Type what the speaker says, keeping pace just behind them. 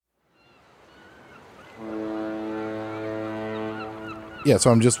Yeah,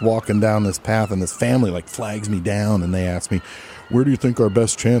 so I'm just walking down this path, and this family like flags me down, and they ask me, "Where do you think our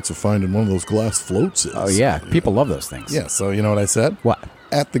best chance of finding one of those glass floats is?" Oh, yeah. People love those things. Yeah, so you know what I said? What?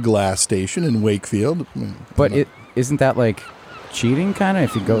 At the glass station in Wakefield. But isn't that like cheating kind of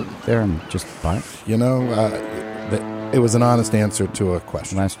if you go there and just buy it? You know, it was an honest answer to a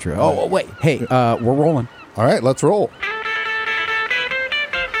question. That's true. Oh, wait. Hey, we're rolling. All right, let's roll.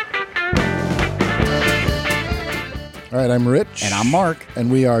 All right, I'm Rich. And I'm Mark.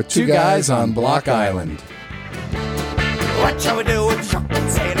 And we are two guys on Block Island. What shall we do with the shopping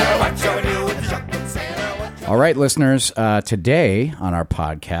sailor? What shall we do with the shopping sailor? All right, listeners. Today on our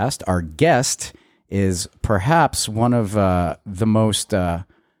podcast, our guest is perhaps one of the most, I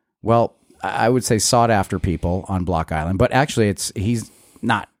would say sought-after people on Block Island. But actually, he's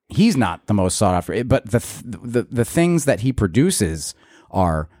not the most sought-after. But the things that he produces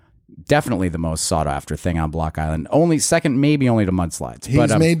are definitely the most sought-after thing on Block Island. Only second, maybe only to Mudslides.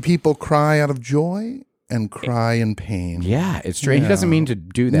 He's made people cry out of an cry in pain. Yeah, it's true. Yeah. He doesn't mean to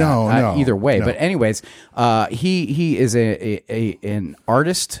do that either way. No. But anyways, he is an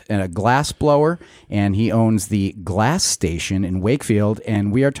artist and a glass blower, and he owns the Glass Station in Wakefield.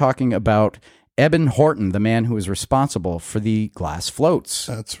 And we are talking about Eben Horton, the man who is responsible for the glass floats.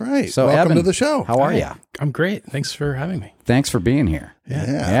 That's right. So welcome Eben, to the show. How are you? I'm great. Thanks for having me. Thanks for being here.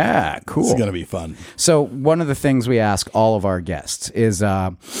 Yeah, cool. It's going to be fun. So one of the things we ask all of our guests is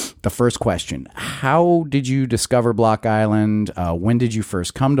the first question. How did you discover Block Island? When did you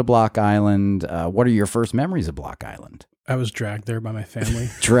first come to Block Island? What are your first memories of Block Island? I was dragged there by my family.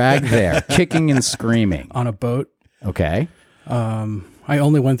 Dragged there, kicking and screaming. On a boat. Okay. I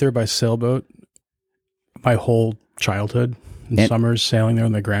only went there by sailboat my whole childhood. In summers, sailing there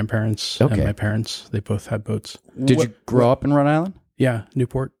with my grandparents and my parents. They both had boats. Did you grow up in Rhode Island? Yeah,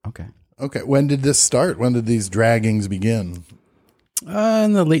 Newport. Okay. When did this start? When did these draggings begin?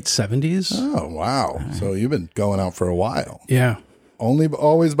 In the late 70s. Oh, wow. Right. So you've been going out for a while. Yeah.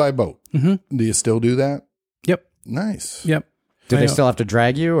 Always by boat. Mm-hmm. Do you still do that? Yep. Nice. Yep. Do they still have to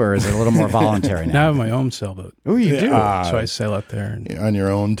drag you, or is it a little more voluntary now? Now I have my own sailboat. Oh, you do? So I sail up there. On your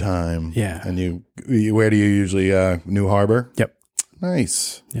own time. Yeah. And where do you usually, New Harbor? Yep.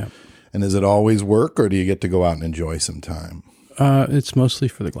 Nice. Yep. And is it always work, or do you get to go out and enjoy some time? It's mostly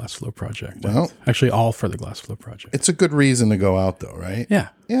for the Glass Flow Project. Well, actually all for the Glass Flow Project. It's a good reason to go out, though, right? Yeah.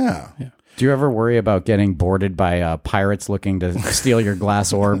 Yeah. Do you ever worry about getting boarded by pirates looking to steal your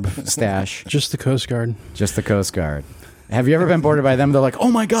glass orb stash? Just the Coast Guard. Just the Coast Guard. Have you ever been boarded by them? They're like, "Oh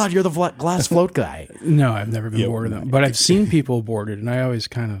my God, you're the glass float guy." No, I've never been boarded them, but I've seen people boarded, and I always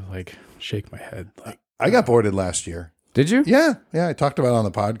kind of like shake my head. Like, I got boarded last year. Did you? Yeah. I talked about it on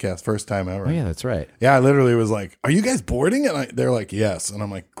the podcast, first time ever. Oh yeah, that's right. Yeah, I literally was like, "Are you guys boarding?" And they're like, "Yes." And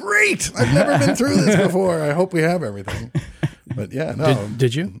I'm like, "Great! I've never been through this before. I hope we have everything." But yeah, no.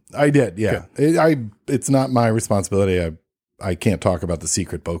 Did you? I did. Yeah. It's not my responsibility. I can't talk about the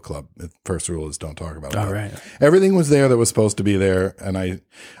secret boat club. The first rule is don't talk about it. All right. Everything was there that was supposed to be there. And I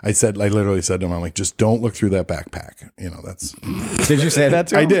literally said to him, I'm like, just don't look through that backpack. That's. Did you say that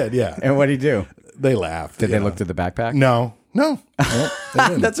to him? I did. Yeah. And what did he do? They laughed. Did they look through the backpack? No. They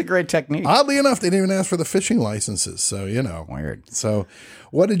didn't. That's a great technique. Oddly enough, they didn't even ask for the fishing licenses. So, Weird. So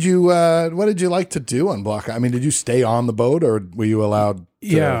what did you like to do on Block? I mean, did you stay on the boat, or were you allowed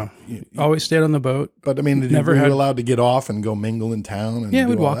to, always stayed on the boat. But I mean, were you allowed to get off and go mingle in town? And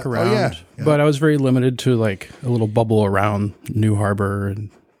we'd walk around. Oh, yeah. But I was very limited to like a little bubble around New Harbor and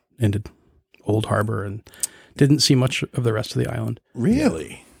into Old Harbor, and didn't see much of the rest of the island.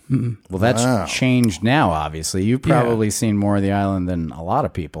 Really? Mm-mm. Well, that's changed now, obviously. You've probably seen more of the island than a lot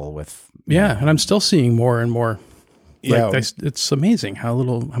of people with... Yeah, and I'm still seeing more and more. It's amazing how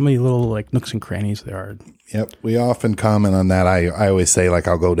many little like nooks and crannies there are. Yep. We often comment on that. I always say, like,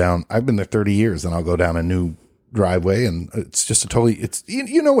 I'll go down, I've been there 30 years, and I'll go down a new driveway, and it's just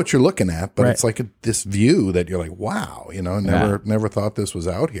you know what you're looking at, but it's like this view that you're like, wow, never thought this was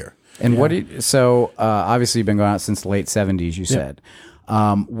out here. And obviously you've been going out since the late 70s, you said.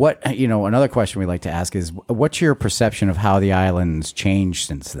 Another question we like to ask is, what's your perception of how the island's changed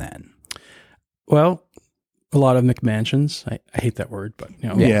since then? Well, a lot of McMansions. I hate that word, but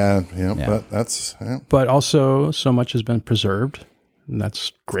Yeah. But that's. Yeah. But also, so much has been preserved, and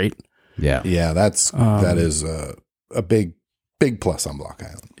that's great. Yeah. Yeah. That is a big plus on Block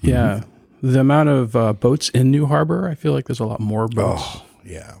Island. Yeah. The amount of boats in New Harbor, I feel like there's a lot more boats. Oh,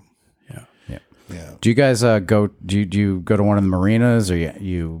 yeah. Yeah. Do you guys go? Do you go to one of the marinas, or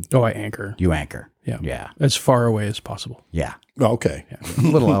you? Oh, I anchor. You anchor. Yeah. Yeah. As far away as possible. Yeah. Okay. A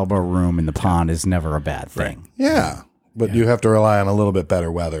little elbow room in the pond is never a bad thing. Right. Yeah. But you have to rely on a little bit better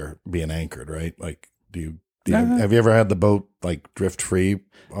weather being anchored, right? Like, do you Have you ever had the boat like drift free?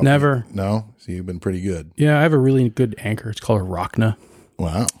 Never. No? So you've been pretty good. Yeah, I have a really good anchor. It's called a Rockna.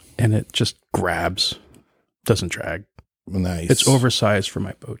 Wow. And it just grabs, doesn't drag. Nice. It's oversized for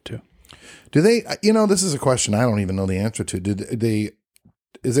my boat too. Do they, this is a question I don't even know the answer to.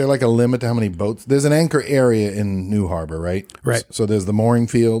 Is there like a limit to how many boats? There's an anchor area in New Harbor, right? Right. So there's the mooring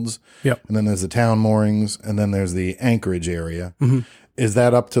fields. Yep. And then there's the town moorings. And then there's the anchorage area. Mm-hmm. Is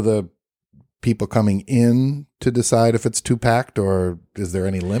that up to the people coming in to decide if it's too packed, or is there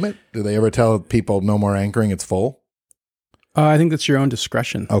any limit? Do they ever tell people no more anchoring, it's full? I think that's your own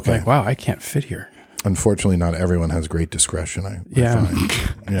discretion. Okay. Like, wow, I can't fit here. Unfortunately, not everyone has great discretion. I Yeah.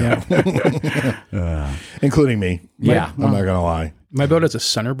 find. Yeah. Including me. Yeah. I'm not going to lie. My boat has a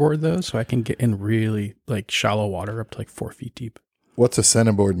centerboard though, so I can get in really like shallow water up to like 4 feet deep. What's a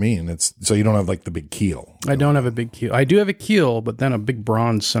centerboard mean? It's so you don't have like the big keel. I don't have a big keel. I do have a keel, but then a big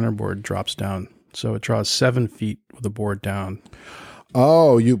bronze centerboard drops down. So it draws 7 feet with the board down.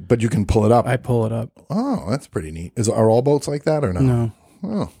 Oh, but you can pull it up. I pull it up. Oh, that's pretty neat. Are all boats like that or no? No.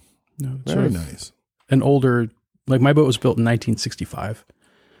 Oh, No. It's very sort of nice. an older, like my boat was built in 1965.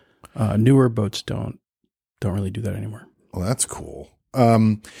 Newer boats don't really do that anymore. Well, that's cool.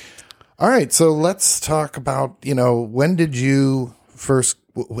 All right, so let's talk about, when did you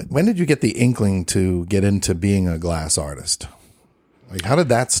get the inkling to get into being a glass artist? Like, how did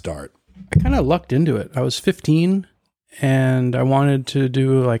that start? I kind of lucked into it. I was 15 and I wanted to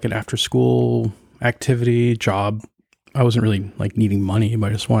do like an after school activity job. I wasn't really like needing money, but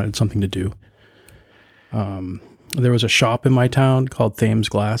I just wanted something to do. There was a shop in my town called Thames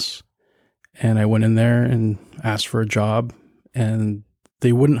Glass, and I went in there and asked for a job, and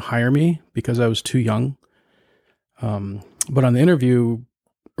they wouldn't hire me because I was too young. But on the interview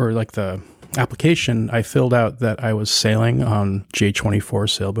or like the application, I filled out that I was sailing on J24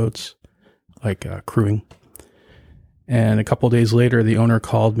 sailboats, like crewing. And a couple of days later, the owner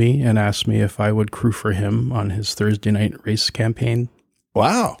called me and asked me if I would crew for him on his Thursday night race campaign.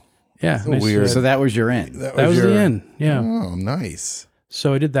 Wow. Yeah. So weird. So that was your in. That was the end. Yeah. Oh, nice.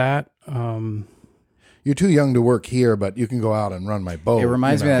 So I did that. You're too young to work here, but you can go out and run my boat. It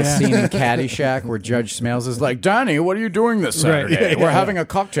reminds me of that scene in Caddyshack where Judge Smales is like, Danny, what are you doing this Saturday? We're having a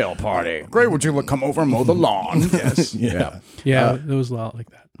cocktail party. Great, would you come over and mow the lawn? Yes. Yeah. Yeah, it was a lot like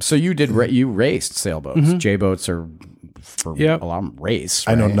that. So you did you raced sailboats. J-boats are for Yep. a lot of race.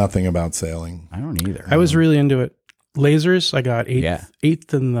 I know right? nothing about sailing. I don't either. I was really into it. Lasers, I got eighth, Yeah.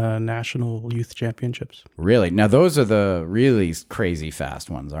 eighth in the National Youth Championships. Really? Now those are the really crazy fast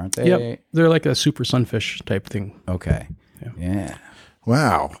ones, aren't they? Yep. They're like a super sunfish type thing. Okay. Yeah.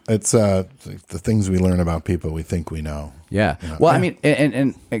 Wow. It's the things we learn about people we think we know. Yeah. Well, I mean,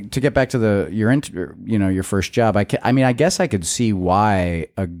 and to get back to your first job, I guess I could see why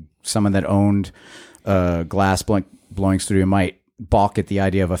someone that owned a glass blowing studio might balk at the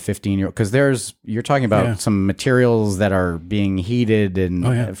idea of a 15-year-old, because you're talking about some materials that are being heated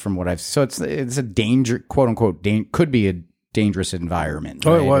and from what I've, so it's a danger, quote unquote, could be a dangerous environment.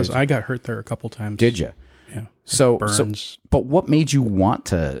 Oh, right? it was. I got hurt there a couple times. Did you? Yeah. So, Burns. but what made you want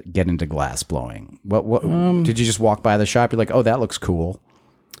to get into glass blowing? What did you just walk by the shop? You're like, oh, that looks cool.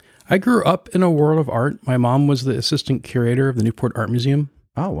 I grew up in a world of art. My mom was the assistant curator of the Newport Art Museum.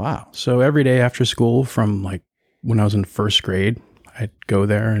 Oh, wow. So every day after school, from like when I was in first grade, I'd go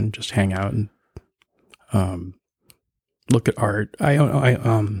there and just hang out and look at art.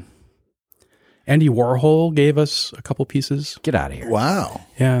 Andy Warhol gave us a couple pieces. Get out of here. Wow.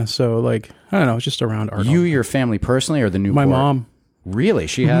 Yeah, so like I don't know, it's just around art. Your family personally, or the Newport? My mom. Really?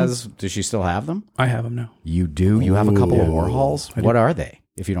 She has? Does she still have them? I have them now. You do? You have a couple of Warhols? What are they,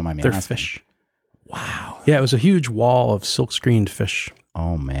 if you don't mind me They're asking? fish. Wow. Yeah, it was a huge wall of silk screened fish.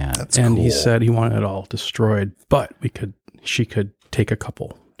 Oh, man. That's And cool. he said he wanted it all destroyed, but she could take a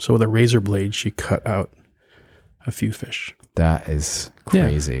couple. So with a razor blade, she cut out a few fish. That is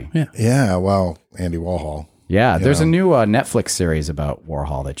crazy. Yeah. Yeah. Well, Andy Warhol. Yeah, there's a new Netflix series about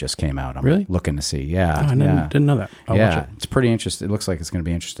Warhol that just came out. I'm Really? looking to see. Yeah. Oh, I didn't know that. I'll watch it. It's pretty interesting. It looks like it's going to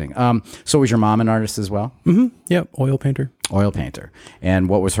be interesting. So was your mom an artist as well? Mm-hmm. Yep. Oil painter. Oil painter. And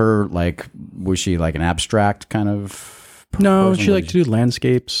what was her like? Was she like an abstract kind of No, person? she liked to do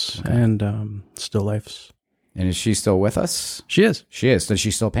landscapes and still lifes. And is she still with us? She is. She is. Does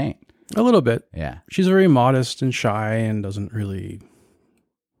she still paint? A little bit. Yeah. She's very modest and shy and doesn't really...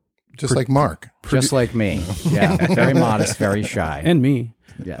 Just like Mark. Just like me. Yeah. Very modest, very shy. And me.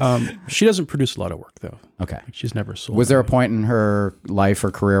 Yes. She doesn't produce a lot of work, though. Okay. She's never sold. Was there a point in her life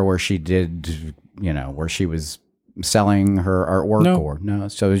or career where she did, where she was selling her artwork? No. Or no?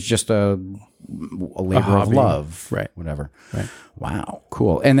 So it's just a labor of hobby. love. Right. Whatever. Right. Wow.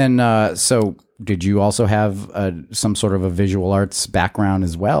 Cool. And then, so did you also have some sort of a visual arts background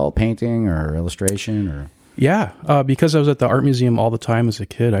as well, painting or illustration or? Yeah, because I was at the art museum all the time as a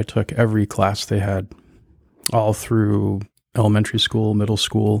kid, I took every class they had all through elementary school, middle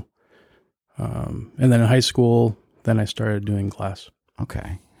school, and then in high school, then I started doing glass.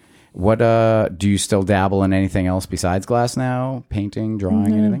 Okay. What do you still dabble in anything else besides glass now? Painting,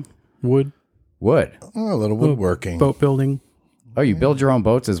 drawing, anything? Wood, Wood. Oh, a little woodworking. boat building. Oh, you build your own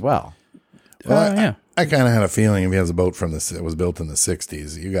boats as well. Well, Yeah. I kind of had a feeling if he has a boat it was built in the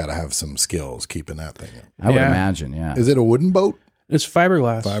 60s, you got to have some skills keeping that thing. I would Yeah. imagine, yeah. Is it a wooden boat? It's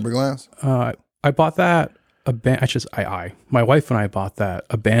fiberglass. Fiberglass? I bought that. My wife and I bought that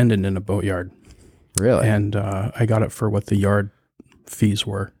abandoned in a boatyard, Really? and I got it for what the yard fees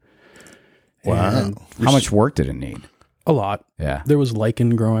were. Wow. And How much work did it need? a lot. Yeah. There was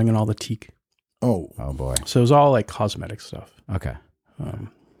lichen growing in all the teak, Oh, Oh, boy. so it was all like cosmetic stuff. Okay.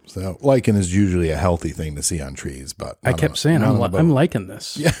 so lichen is usually a healthy thing to see on trees, but I kept saying, I'm liking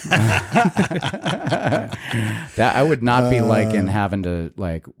this. Yeah. That I would not be liking having to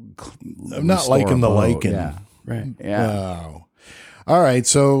like. I'm not liking the lichen. Yeah. Right. Yeah. Wow. All right,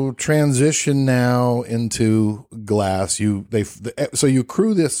 so transition now into glass. So you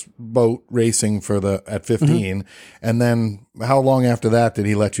crew this boat racing at 15, and then how long after that did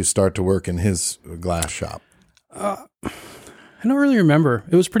he let you start to work in his glass shop? I don't really remember.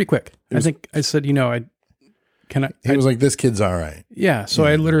 It was pretty quick. I think I said, He was like, "This kid's all right." Yeah. So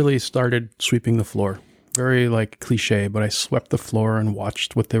I literally started sweeping the floor. Very like cliche, but I swept the floor and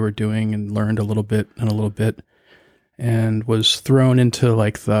watched what they were doing and learned a little bit, and was thrown into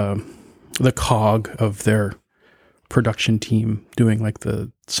like the cog of their production team doing like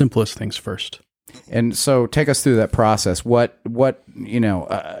the simplest things first. And so take us through that process. What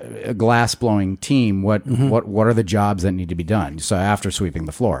a glass blowing team, what are the jobs that need to be done? So after sweeping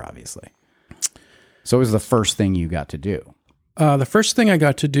the floor, obviously. So it was the first thing you got to do. The first thing I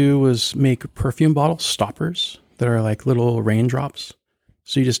got to do was make perfume bottle stoppers that are like little raindrops.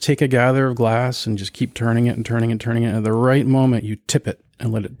 So you just take a gather of glass and just keep turning it and turning it and turning it. And at the right moment, you tip it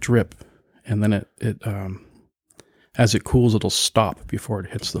and let it drip. And then it as it cools, it'll stop before it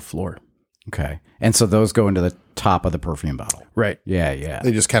hits the floor. Okay. And so those go into the top of the perfume bottle. Right. Yeah, yeah.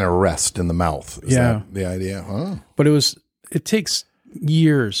 They just kind of rest in the mouth. Is Yeah. that the idea? Huh? But it takes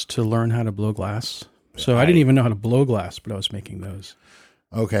years to learn how to blow glass. So I didn't even know how to blow glass, but I was making those.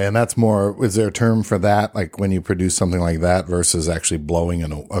 Okay, and that's more. Is there a term for that? Like when you produce something like that versus actually blowing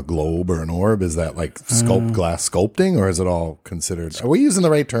a globe or an orb? Is that like glass sculpting, or is it all considered? Are we using the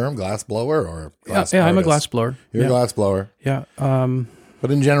right term, glass blower or glass? Yeah, I'm a artist? glass blower. You're a glass blower. Yeah. But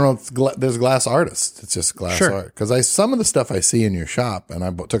in general, there's glass artists. It's just glass Sure. art. Because some of the stuff I see in your shop, and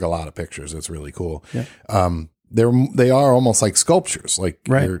I took a lot of pictures. It's really cool. Yeah. They are almost like sculptures, like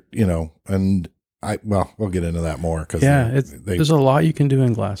Right. and we'll get into that more because There's a lot you can do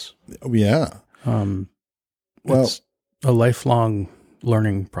in glass. yeah. Well, It's a lifelong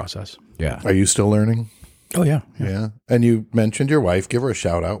learning process. Yeah. are you still learning? Oh yeah. Yeah. And you mentioned your wife. Give her a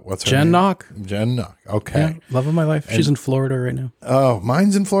shout out. What's her Jen name? Knock. Jen Knock. Okay. Yeah, love of my life. She's in Florida right now, Oh,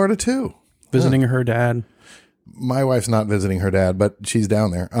 mine's in Florida too. visiting her dad. My wife's not visiting her dad, but she's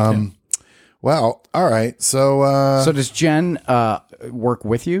down there. Well, all right. So, So does Jen work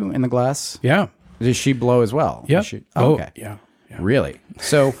with you in the glass? Yeah. Does she blow as well? Yeah. Does she? Oh, okay. Yeah. Really?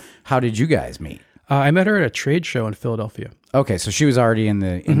 So how did you guys meet? I met her at a trade show in Philadelphia. Okay, so she was already in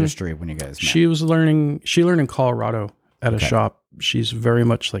the industry when you guys met. She learned in Colorado at a shop. She's very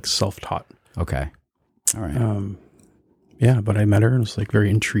much like self-taught. Okay. All right. Yeah, but I met her and was like very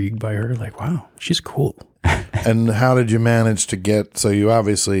intrigued by her. Like, wow, she's cool. and how did you manage to get? So you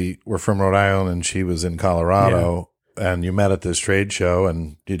obviously were from Rhode Island, and she was in Colorado, and you met at this trade show,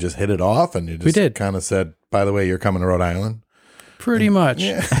 and you just hit it off, and you just kind of said, "By the way, you're coming to Rhode Island." Pretty much.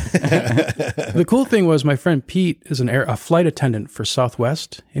 The cool thing was my friend Pete is a flight attendant for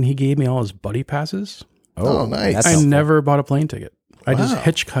Southwest, and he gave me all his buddy passes. Oh, nice. that's I helpful. never bought a plane ticket. I just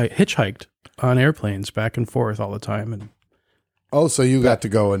hitchhiked on airplanes back and forth all the time. And Oh, so you got to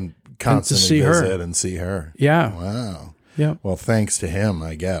go and constantly see her. visit and see her. yeah, Wow. yeah. Well, thanks to him,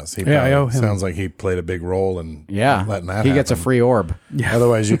 I guess. He Yeah, I owe him. Sounds like he played a big role in Yeah. letting that He gets a happen. free orb.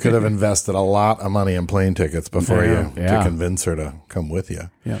 Otherwise, you could have invested a lot of money in plane tickets before to Yeah. convince her to come with you.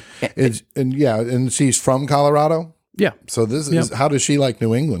 Yeah. And she's from Colorado. Yeah. So this is how does she like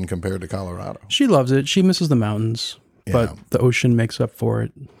New England compared to Colorado? She loves it. She misses the mountains, Yeah. but the ocean makes up for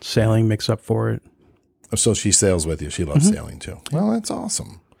it. Sailing makes up for it. So she sails with you. She loves sailing too. Well, that's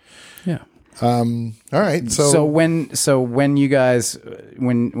awesome. Yeah. All right. So when you guys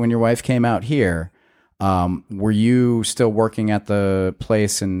when your wife came out here, Were you still working at the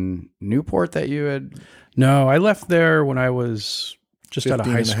place in Newport that you had? No, I left there when I was just out of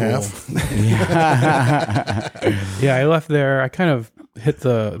 15 high and a school. half. Yeah, I left there. I kind of hit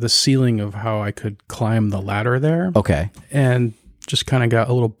the ceiling of how I could climb the ladder there, Okay. and just kind of got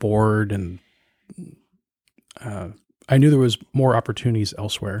a little bored, and I knew there was more opportunities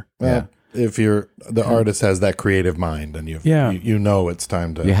elsewhere. Well, if you're the artist has that creative mind, and you know it's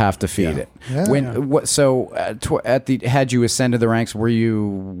time to You have to feed it. Yeah. Had you ascended the ranks, were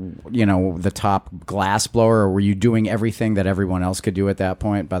you the top glass blower, or were you doing everything that everyone else could do at that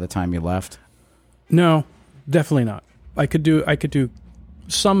point by the time you left? No, definitely not. I could do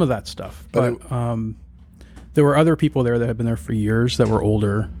some of that stuff, but there were other people there that had been there for years that were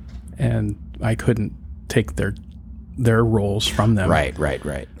older, and I couldn't take their roles from them. Right. Right.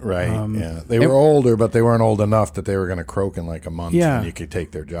 Yeah. They were older, but they weren't old enough that they were going to croak in like a month and you could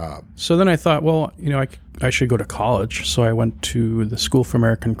take their job. So then I thought, well, I should go to college. So I went to the School for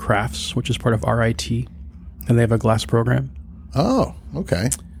American Crafts, which is part of RIT, and they have a glass program. Oh, okay.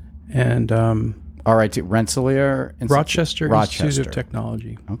 And RIT, Rensselaer? Rochester Institute of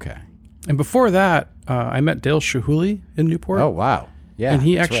Technology. Okay. And before that, I met Dale Chihuly in Newport. Oh, wow. Yeah. And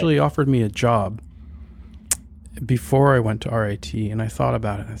he that's actually right. offered me a job before I went to RIT, and I thought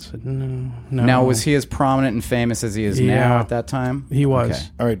about it. I said, no. Now, was he as prominent and famous as he is now at that time? He was. Okay.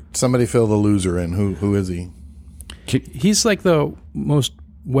 All right. Somebody fill the loser in. Who is he? He's like the most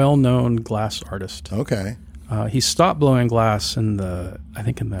well-known glass artist. Okay. He stopped blowing glass in the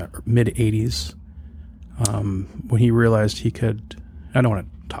mid 80s when he realized he could. I don't want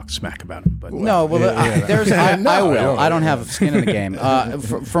to talk smack about him, but No, well, I will. I don't have skin in the game.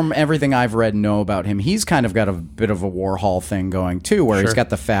 From everything I've read and know about him, he's kind of got a bit of a Warhol thing going too, where he's got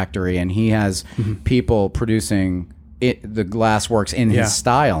the factory and he has people producing the glass works in his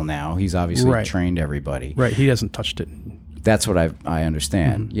style now. He's obviously trained everybody. Right, he hasn't touched it. That's what I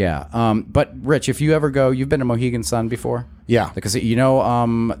understand. Yeah. But Rich, if you ever go, you've been to Mohegan Sun before? Yeah. Because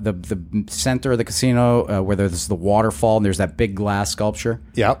the center of the casino where there's the waterfall and there's that big glass sculpture.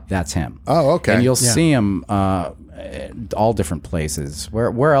 Yep. That's him. Oh, okay. And you'll see him all different places.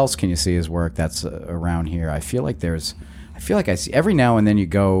 Where else can you see his work that's around here? I feel like I see every now and then you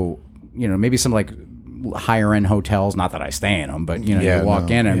go, maybe some like higher end hotels. Not that I stay in them, but you walk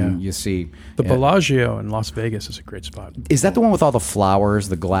in and you see the Bellagio in Las Vegas is a great spot. Is that the one with all the flowers,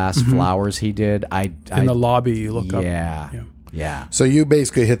 the glass flowers he did? In the lobby, you look up. Yeah. So you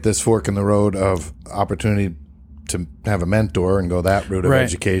basically hit this fork in the road of opportunity to have a mentor and go that route of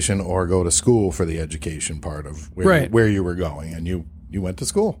education, or go to school for the education part of where you were going, and you went to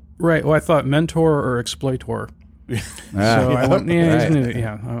school. Right. Well, I thought mentor or exploitor. So I went,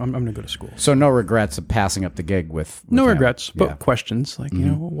 I'm going to go to school. So no regrets of passing up the gig with no him. regrets, but questions like,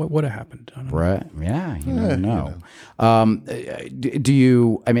 what would have happened? I don't know. Right. Yeah. You never know. Do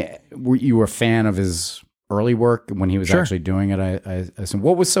you, were you a fan of his early work when he was actually doing it? I assume.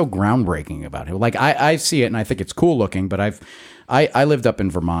 What was so groundbreaking about him? Like I see it and I think it's cool looking, but I lived up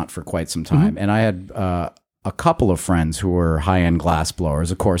in Vermont for quite some time, and I had a couple of friends who were high-end glass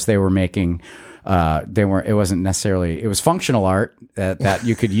blowers. Of course, they were making it was functional art that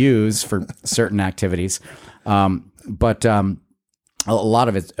you could use for certain activities. But a lot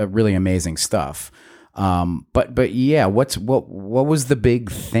of it's really amazing stuff. But yeah, what was the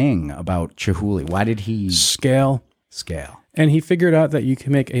big thing about Chihuly? Why did he scale? And he figured out that you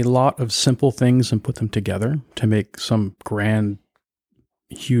can make a lot of simple things and put them together to make some grand,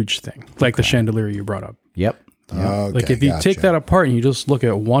 huge thing, like the chandelier you brought up. Yep. Okay, like if you take that apart and you just look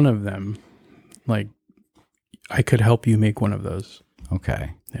at one of them, like I could help you make one of those.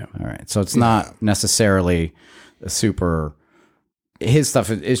 Okay. Yeah. All right. So it's not necessarily a super. His stuff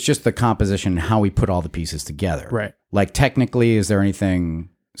is just the composition, how he put all the pieces together. Right. Like technically, is there anything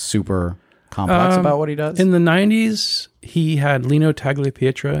super complex about what he does? In the 90s, he had Lino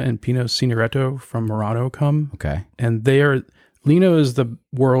Tagliapietra and Pino Signoretto from Murano come. Okay. And Lino is the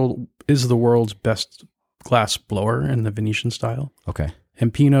world's best glass blower in the Venetian style. Okay.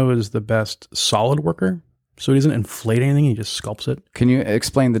 And Pino is the best solid worker. So he doesn't inflate anything, he just sculpts it. Can you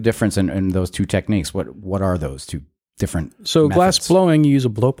explain the difference in those two techniques? What are those two different So methods? Glass blowing, you use a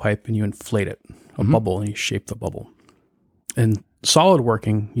blowpipe and you inflate it, a bubble, and you shape the bubble. And solid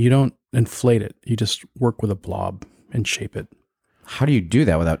working, you don't inflate it. You just work with a blob and shape it. How do you do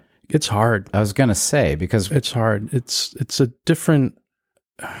that without... It's hard. I was going to say, because... It's hard. It's a different...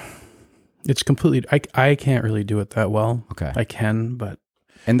 It's completely... I can't really do it that well. Okay. I can, but...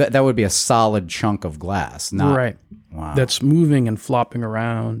 And that would be a solid chunk of glass, not... Right. Wow. That's moving and flopping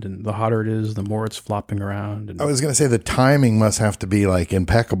around, and the hotter it is, the more it's flopping around. And I was going to say the timing must have to be like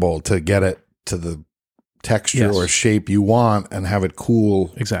impeccable to get it to the texture Yes. or shape you want and have it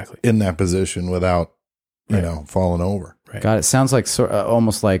cool Exactly. in that position without, falling over. God, it sounds like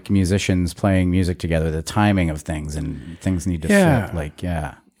almost like musicians playing music together. The timing of things and things need to Yeah. fit. Like,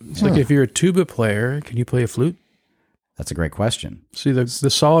 yeah, It's like if you're a tuba player, can you play a flute? that's a great question. See, the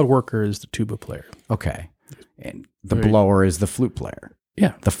solid worker is the tuba player. Okay, and the blower is the flute player,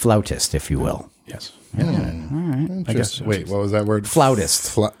 Yeah. the flautist, if you will. Yes. All right, I guess so. Wait, what was that word?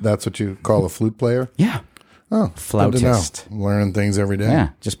 Flautist. That's what you call a flute player? Yeah, Oh, good to flautist. know. Learning things every day. Yeah,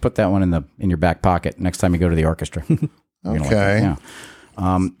 just put that one in your back pocket next time you go to the orchestra. You're gonna like Okay. that,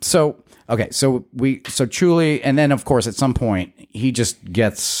 yeah. So Chuli, and then of course at some point he just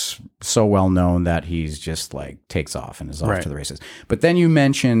gets so well known that he's just like takes off and is off Right. to the races. But then you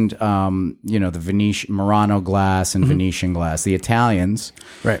mentioned, the Venetian Murano glass and Venetian glass. The Italians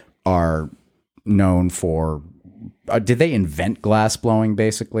Right. are known for. Did they invent glass blowing?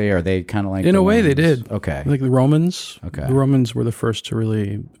 Basically, or are they kind of like In the a way, they ones- did. Okay, Like the Romans. Okay. The Romans were the first to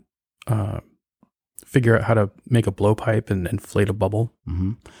really figure out how to make a blowpipe and inflate a bubble.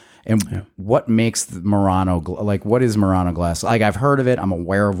 And what makes the Murano, what is Murano glass? Like, I've heard of it, I'm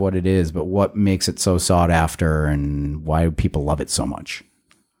aware of what it is, but what makes it so sought after and why do people love it so much?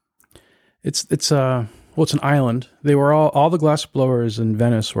 It's an island. They were all the glass blowers in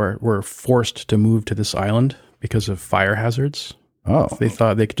Venice were forced to move to this island because of fire hazards. Oh, They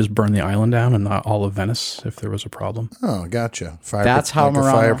thought they could just burn the island down and not all of Venice if there was a problem. Oh, gotcha. That's how like a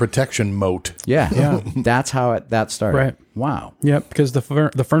Murano- fire protection moat. yeah. Yeah. That's how that started. Right. Wow. Yeah, because the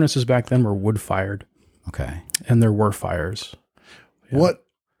furnaces back then were wood fired, Okay. and there were fires. What?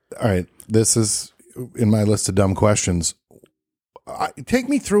 All right. This is in my list of dumb questions. Take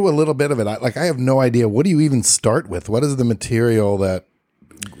me through a little bit of it. I have no idea. What do you even start with? What is the material that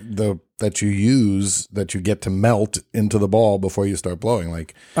you use that you get to melt into the ball before you start blowing?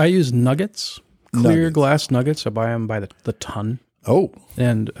 Like, I use nuggets, clear Nuggets. glass nuggets. I buy them by the ton, oh,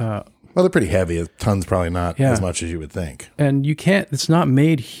 and well, they're pretty heavy. A ton's probably not Yeah. as much as you would think. you can't. It's not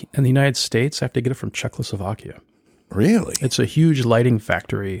made in the United States. I have to get it from Czechoslovakia. Really? It's a huge lighting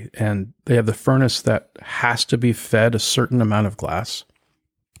factory, and they have the furnace that has to be fed a certain amount of glass.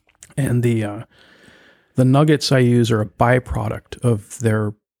 And the nuggets I use are a byproduct of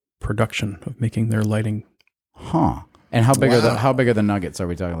their production of making their lighting. Huh. And how big Wow. how big are the nuggets? Are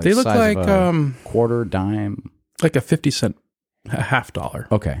we talking like They look size like of a quarter, dime? like a 50-cent, a $half.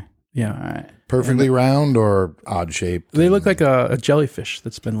 Okay. Yeah. All right. Perfectly round or odd shaped? They look like a jellyfish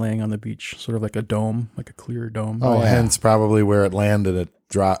that's been laying on the beach, sort of like a dome, like a clear dome. Oh, hence probably where it landed. It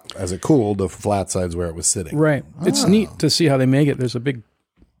dropped as it cooled. The flat side's where it was sitting. Right. It's neat to see how they make it. There's a big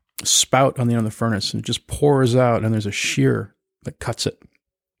spout on the end of the furnace, and it just pours out, and there's a shear that cuts it.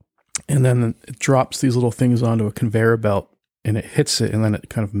 And then it drops these little things onto a conveyor belt, and it hits it, and then it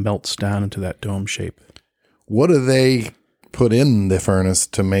kind of melts down into that dome shape. What do they put in the furnace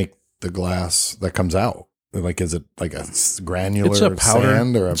to make the glass that comes out? Like, is it like a granular It's a powder.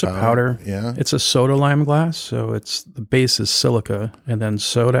 sand or It's a powder. Yeah. It's a soda lime glass, so the base is silica, and then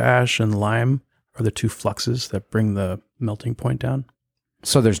soda ash and lime are the two fluxes that bring the melting point down.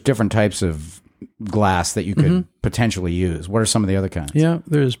 So there's different types of glass that you could potentially use. What are some of the other kinds? Yeah,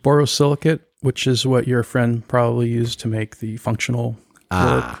 there's borosilicate, which is what your friend probably used to make the functional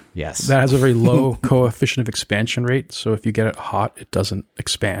wood. Yes. That has a very low coefficient of expansion rate, so if you get it hot, it doesn't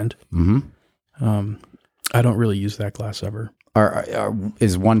expand. I don't really use that glass ever.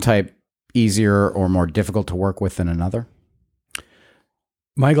 Is one type easier or more difficult to work with than another?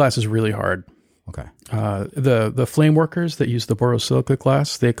 My glass is really hard. Okay. The flame workers that use the borosilicate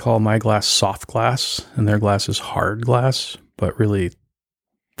glass, they call my glass soft glass, and their glass is hard glass, but really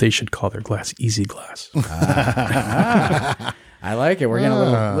they should call their glass easy glass. I like it. We're getting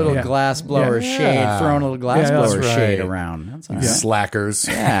a little Yeah. glass blower shade, throwing a little glass Yeah, that's blower shade right. around. That's all right. Slackers.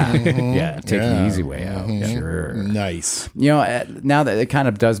 Yeah. Yeah. Take the Yeah. easy way out. Sure. Nice. Now that it kind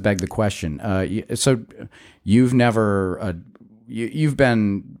of does beg the question. So you've never, you've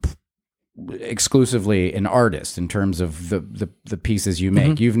been exclusively an artist in terms of the pieces you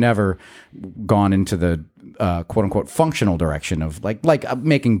make. You've never gone into the quote unquote functional direction of like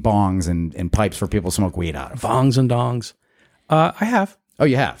making bongs and pipes for people to smoke weed out of. Bongs and dongs. I have, Oh,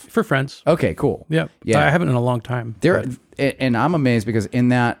 you have? for friends. Okay, cool. Yeah. Yeah. I haven't in a long time. And I'm amazed because in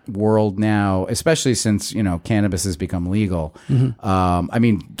that world now, especially since, cannabis has become legal. I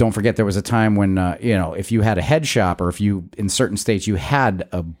mean, don't forget there was a time when, if you had a head shop or if you, in certain states, you had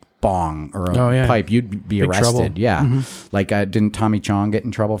a bong or a pipe, you'd be Big arrested. trouble. Yeah. Like, didn't Tommy Chong get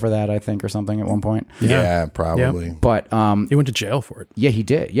in trouble for that, I think, or something at one point? Yeah, probably. But, He went to jail for it. yeah, he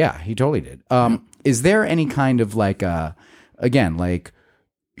did. Yeah, he totally did. Is there any kind of like, again, like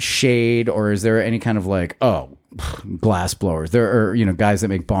shade, or is there any kind of like, oh, glass blowers? There are, guys that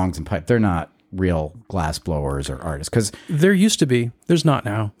make bongs and pipe. They're not real glass blowers or artists. Because There used to be. There's not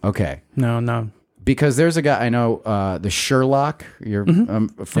now. okay, No. because there's a guy I know, the Sherlock. You're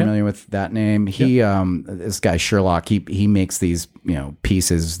familiar with that name? He, this guy Sherlock. He makes these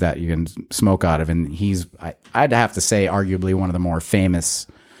pieces that you can smoke out of, and I'd have to say arguably one of the more famous.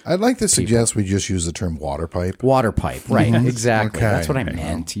 I'd like to suggest we just use the term water pipe. Water pipe, right? Exactly. Okay. That's what I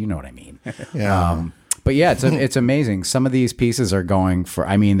meant. You know what I mean? Yeah. But yeah, it's amazing. Some of these pieces are going for.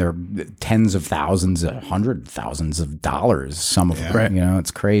 I mean, they're tens of thousands, $100,000s of dollars. Some of them, Right.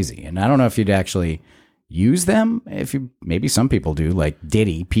 it's crazy. And I don't know if you'd actually use them. Maybe some people do, like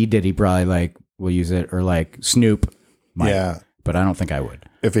Diddy, P Diddy probably like will use it, or like Snoop might. Yeah. But I don't think I would.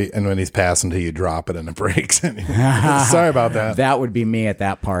 And when he's passing to you, drop it and it breaks. Sorry about that. That would be me at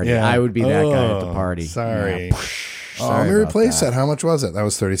that party. Yeah. I would be that guy at the party. Sorry. Yeah. Let me about replace that. How much was it? That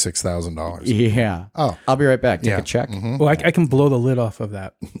was $36,000. Yeah. Oh. I'll be right back. Take Yeah. a check. Well, I can blow the lid off of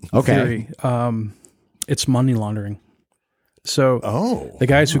that Okay. theory. It's money laundering. So Oh. the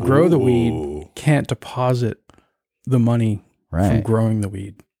guys who grow the weed can't deposit the money from Right. growing the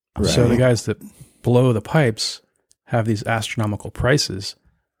weed. So the guys that blow the pipes have these astronomical prices.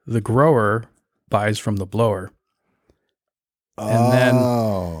 The grower buys from the blower.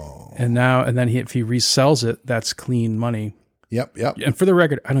 And then if he resells it, that's clean money. Yep. And for the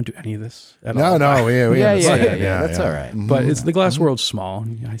record, I don't do any of this at all. No. We Yeah. understand. That's all right. But it's the glass world's small.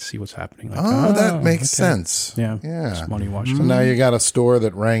 And I see what's happening. Like, Oh, that makes okay. sense. Yeah. Yeah. It's money washed. So now you got a store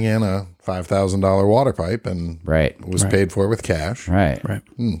that rang in a $5,000 water pipe and Right. was paid for with cash. Right. Right.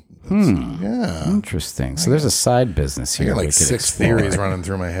 Yeah. Interesting. So there's a side business I here. got we like could 6 explore. theories running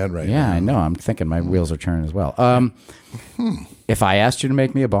through my head right Yeah, now. I know. I'm thinking my wheels are turning as well. If I asked you to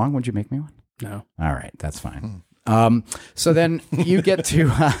make me a bong, would you make me one? No. All right, that's fine. So then you get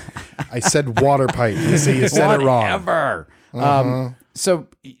to I said water pipe. You see, you said it wrong. whatever. So,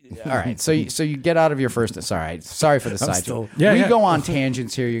 all right. So you get out of your first. Sorry for the side. Yeah, we yeah. go on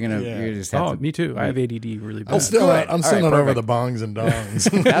tangents here. You're gonna just have Oh, to. me too. I have ADD really bad. I'm still All right, not over perfect. the bongs and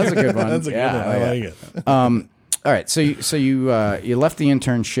dongs. That's a good one. That's a good one. I like it. All right. So you left the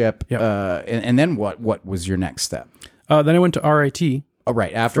internship. Yep. And then what was your next step? Then I went to RIT. Oh,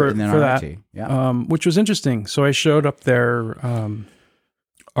 right. After and then for RIT. that, Yeah. which was interesting. So I showed up there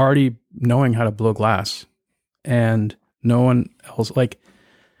already knowing how to blow glass, and no one else, like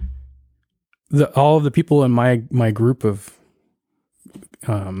all of the people in my group of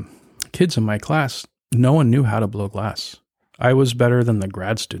kids in my class, no one knew how to blow glass. I was better than the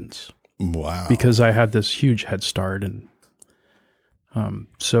grad students Wow. because I had this huge head start, and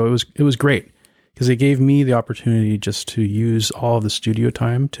so it was great because it gave me the opportunity just to use all of the studio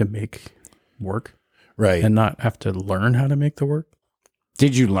time to make work Right. and not have to learn how to make the work.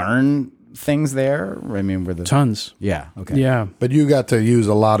 Did you learn things there? I mean, were the Tons. yeah. Okay. Yeah. But you got to use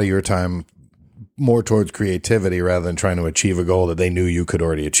a lot of your time more towards creativity rather than trying to achieve a goal that they knew you could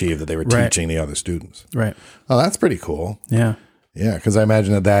already achieve that they were Right. teaching the other students. Right. Oh, that's pretty cool. Yeah. Yeah, because I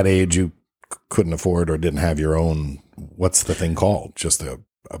imagine at that age you couldn't afford or didn't have your own. What's the thing called? Just a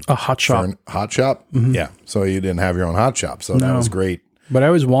A hot shop. hot shop. Yeah, so you didn't have your own hot shop, so that No. was great. But I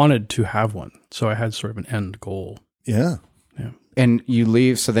always wanted to have one. So I had sort of an end goal. Yeah. And you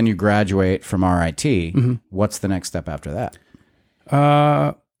leave, so then you graduate from RIT. Mm-hmm. What's the next step after that?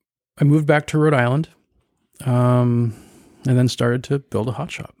 I moved back to Rhode Island, and then started to build a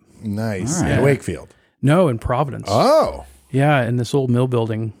hot shop. Nice. All right. In Wakefield. No, in Providence. Oh, Yeah, in this old mill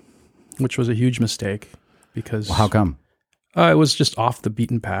building, which was a huge mistake because How come? it was just off the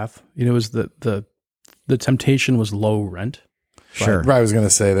beaten path. You know, it was the temptation was low rent. Sure. I was going to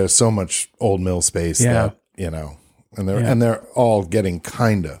say there's so much old mill space Yeah. that and they're all getting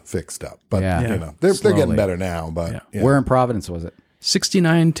kind of fixed up, but Yeah. they're Slowly. getting better now. But yeah. Where in Providence was it?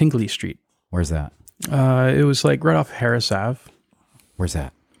 69 Tingley Street. Where's that? It was like right off Harris Ave. Where's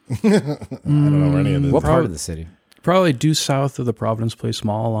that? I don't know where any of this. What part of the city? Probably due south of the Providence Place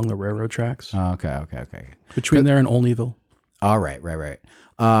Mall along the railroad tracks. Oh, okay. Between there and Olneyville. All right.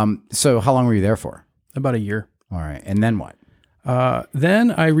 So how long were you there for? About a year. All right. And then what?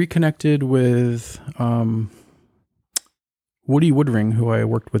 Then I reconnected with Woody Woodring, who I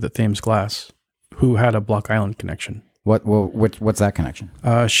worked with at Thames Glass, who had a Block Island connection. What's that connection?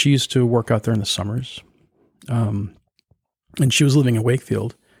 She used to work out there in the summers. And she was living in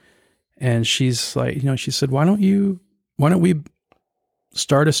Wakefield. And she's like, she said, why don't we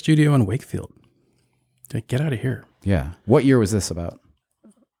start a studio in Wakefield? Like, get out of here. Yeah. What year was this about?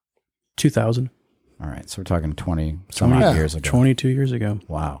 2000. All right. So we're talking 20 some odd years ago. 22 years ago.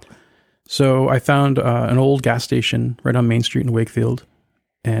 Wow. So I found an old gas station right on Main Street in Wakefield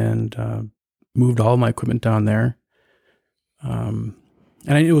and moved all my equipment down there. And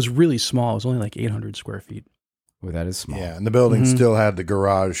it was really small. It was only like 800 square feet. Well, that is small. Yeah, and the building still had the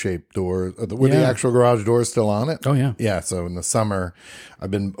garage shaped door. Were the actual garage doors still on it? Oh, yeah. Yeah, so in the summer,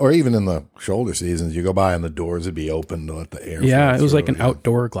 or even in the shoulder seasons, you go by and the doors would be open to let the air. Yeah, flow it was like through. an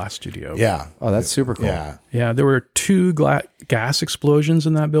outdoor glass studio. Yeah. Oh, that's super cool. Yeah. Yeah, there were 2 gas explosions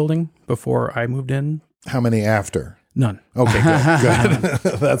in that building before I moved in. How many after? None. Okay,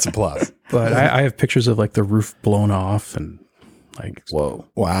 good. That's a plus. But I have pictures of like the roof blown off and like, Whoa.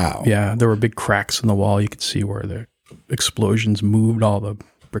 Wow. yeah, there were big cracks in the wall. You could see where the explosions moved all the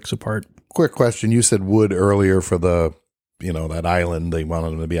bricks apart. Quick question. You said wood earlier for the, that island. They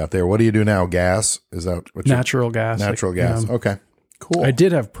wanted them to be out there. What do you do now? Gas? Is that what you Natural gas. Natural like, gas. yeah. Okay. Cool. I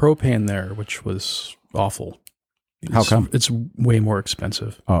did have propane there, which was awful. How come? It's way more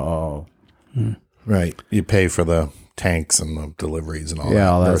expensive. Oh. Right. You pay for the tanks and the deliveries and all Yeah, that.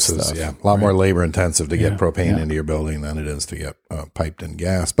 all that versus, stuff. a lot more labor intensive to get propane Yeah. into your building than it is to get piped in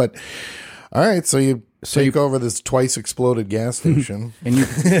gas. But all right, so you take over this twice exploded gas station. And you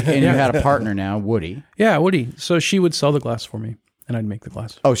had a partner now, Woody. Yeah, Woody. So she would sell the glass for me, and I'd make the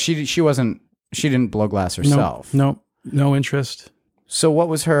glass. Oh, she didn't blow glass herself. No interest. So what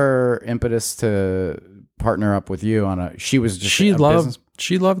was her impetus to partner up with you on she was just a business?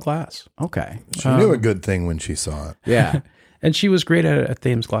 She loved glass. Okay. She knew a good thing when she saw it. Yeah. And she was great at it at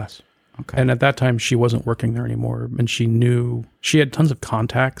Thames Glass. Okay. And at that time, she wasn't working there anymore. And she had tons of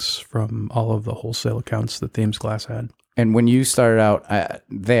contacts from all of the wholesale accounts that Thames Glass had. And when you started out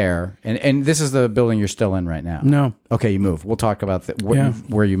there, and this is the building you're still in right now. No. Okay, you moved. We'll talk about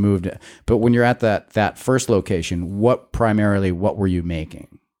where you moved. But when you're at that first location, what were you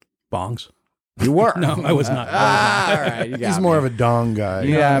making? Bongs. You were. No, I was not. All right. You got He's me. more of a dong guy.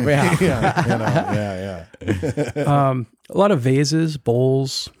 Yeah. Yeah. A lot of vases,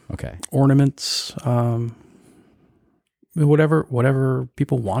 bowls, Okay. ornaments, whatever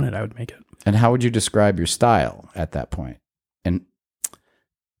people wanted, I would make it. And how would you describe your style at that point? And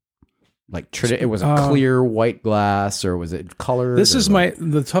like, it was a clear white glass, or was it colored? This is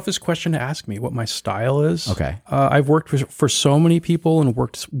the toughest question to ask me, what my style is. Okay. I've worked for so many people and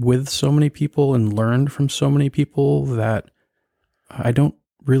worked with so many people and learned from so many people that I don't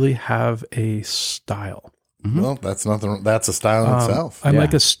really have a style. Well, that's nothing. That's a style in itself. I'm Yeah.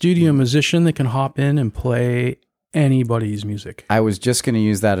 like a studio musician that can hop in and play anybody's music. I was just going to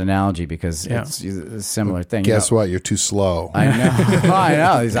use that analogy because Yeah. it's a similar thing. Guess what? You're too slow. I know. I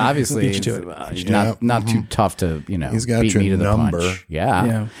know. He's obviously Beat you to it's not too tough to, He's got beat your me to the number. punch. Yeah.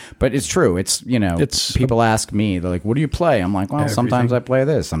 Yeah. But it's true. It's, It's people ask me, they're like, what do you play? I'm like, well, sometimes Everything. I play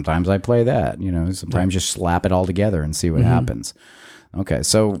this. Sometimes I play that. Sometimes just slap it all together and see what happens. Okay.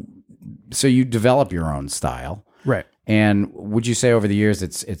 So you develop your own style. Right. And would you say over the years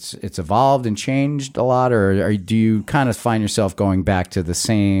it's evolved and changed a lot, or do you kind of find yourself going back to the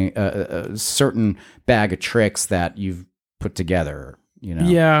same certain bag of tricks that you've put together?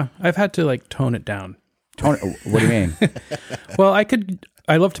 Yeah, I've had to tone it down. What do you mean? Well,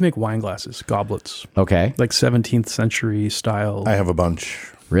 I love to make wine glasses, goblets, Okay, like 17th century style. I have a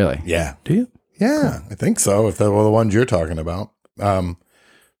bunch. really? Yeah. Do you? Yeah, I think so. If they were the ones you're talking about.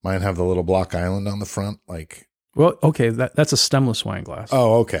 Mine have the little block island on the front. Well, okay, that's a stemless wine glass.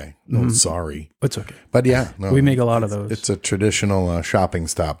 Oh, okay. Oh, sorry. It's okay. But yeah, no, We make a lot of those. It's a traditional shopping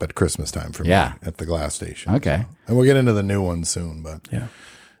stop at Christmas time for Yeah. me at the glass station. Okay. And we'll get into the new ones soon, but Yeah.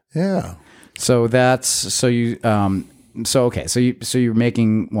 yeah. So you're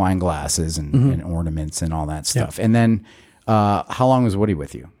making wine glasses and ornaments and all that stuff. And then, how long was Woody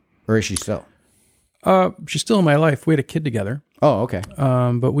with you, or is she still? She's still in my life. We had a kid together, Oh, okay.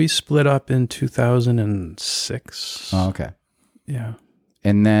 but we split up in 2006. Oh, okay. Yeah.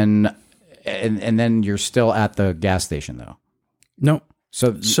 And then, and then you're still at the gas station though. No.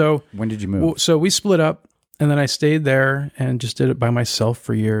 So when did you move? So we split up, and then I stayed there and just did it by myself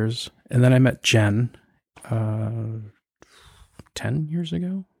for years. And then I met Jen 10 years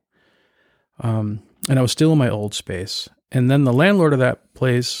ago. And I was still in my old space. And then the landlord of that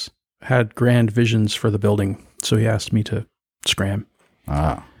place had grand visions for the building. So he asked me to scram,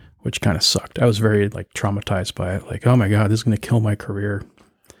 which kind of sucked. I was very traumatized by it. Oh my God, this is going to kill my career.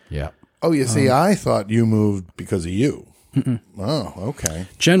 Yeah. Oh, you see, I thought you moved because of you. Oh, okay.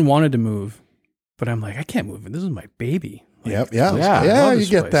 Jen wanted to move, but I'm like, I can't move. This is my baby. Yeah. I You love this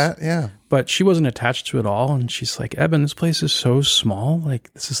get place. that. Yeah. But she wasn't attached to it all. And she's like, Eben, this place is so small.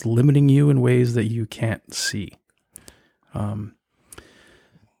 This is limiting you in ways that you can't see.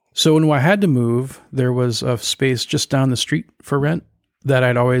 So when I had to move, there was a space just down the street for rent that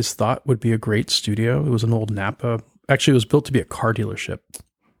I'd always thought would be a great studio. It was an old Napa. Actually, it was built to be a car dealership.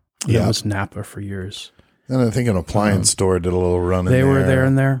 And Yeah. it was Napa for years. And I think an appliance store did a little run in They there. were there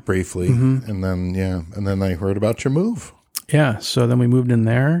and there. briefly. And then I heard about your move. Yeah. So then we moved in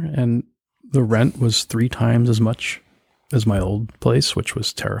there, and the rent was 3 times as much as my old place, which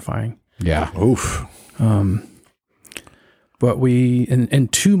was terrifying. Yeah. Oof. But we, in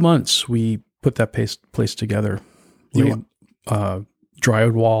 2 months, we put that place together. We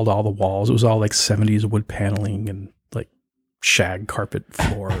drywalled all the walls. It was all like 70s wood paneling and like shag carpet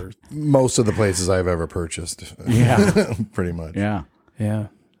floor. Most of the places I've ever purchased. Yeah. Pretty much. Yeah. Yeah.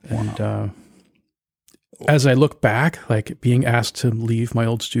 And as I look back, like being asked to leave my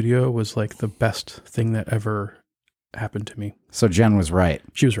old studio was like the best thing that ever happened to me. So Jen was right.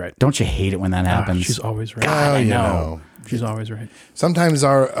 She was right. Don't you hate it when that happens? She's always right. Well, you know. know. She's always right. Sometimes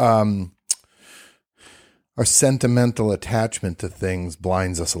our sentimental attachment to things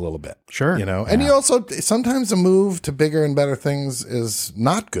blinds us a little bit. Sure. You know, and you also, sometimes a move to bigger and better things is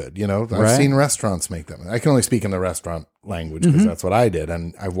not good. You know, I've seen restaurants make them. I can only speak in the restaurant language because that's what I did.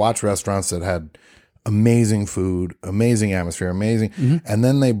 And I've watched restaurants that had amazing food, amazing atmosphere, amazing. And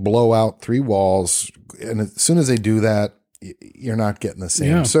then they blow out 3 walls. And as soon as they do that, you're not getting the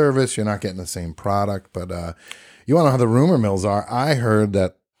same service. You're not getting the same product. But you want to know how the rumor mills are? I heard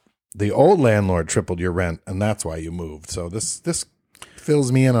that the old landlord tripled your rent, and that's why you moved. So this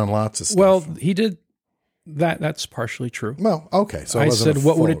fills me in on lots of stuff. Well, he did that. That's partially true. Well, okay. So it I wasn't said, a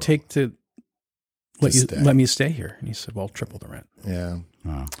what would full- it take to stay. let me stay here? And he said, well, triple the rent. Yeah.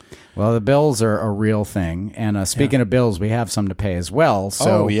 Oh. Well, the bills are a real thing. And speaking of bills, we have some to pay as well.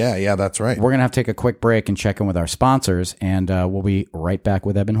 So yeah, that's right. we're going to have to take a quick break and check in with our sponsors. And we'll be right back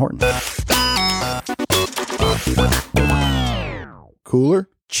with Eben Horton. Cooler,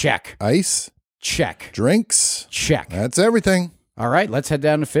 Check. ice, Check. drinks. Check. That's everything. All right, let's head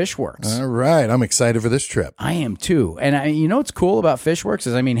down to Fishworks. All right. I'm excited for this trip. I am too. And you know what's cool about Fishworks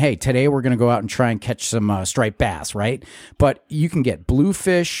is, I mean, hey, today we're going to go out and try and catch some striped bass, right? But you can get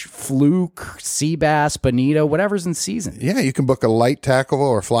bluefish, fluke, sea bass, bonito, whatever's in season. Yeah, you can book a light tackle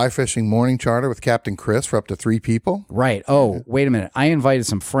or fly fishing morning charter with Captain Chris for up to 3 people. Right. Oh, wait a minute. I invited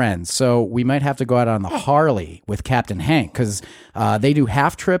some friends, so we might have to go out on the Harley with Captain Hank because they do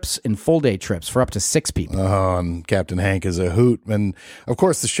half trips and full day trips for up to 6 people. Oh, and Captain Hank is a hoot. And of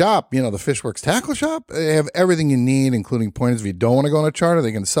course, the shop, you know, the Fishworks Tackle Shop, they have everything you need, including pointers. If you don't want to go on a charter,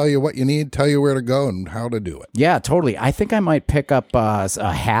 they can sell you what you need, tell you where to go and how to do it. Yeah, totally. I think I might pick up a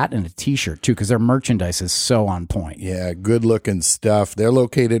hat and a T-shirt too because their merchandise is so on point. Yeah, good looking stuff. They're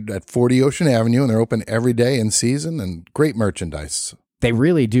located at 40 Ocean Avenue and they're open every day in season and great merchandise. They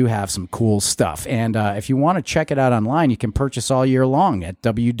really do have some cool stuff. And if you want to check it out online, you can purchase all year long at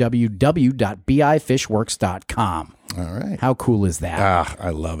www.bifishworks.com. All right. How cool is that? Ah,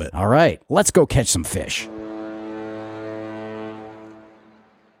 I love it. All right, let's go catch some fish.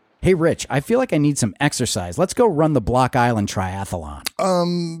 Hey, Rich, I feel like I need some exercise. Let's go run the Block Island Triathlon.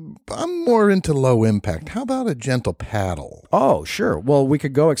 I'm more into low impact. How about a gentle paddle? Oh, sure. Well, we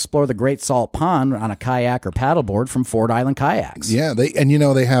could go explore the Great Salt Pond on a kayak or paddleboard from Ford Island Kayaks. Yeah, they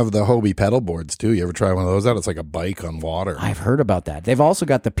have the Hobie pedal boards too. You ever try one of those out? It's like a bike on water. I've heard about that. They've also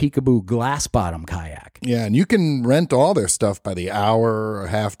got the Peekaboo glass bottom kayak. Yeah, and you can rent all their stuff by the hour, a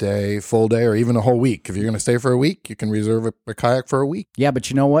half day, full day, or even a whole week. If you're going to stay for a week, you can reserve a kayak for a week. Yeah,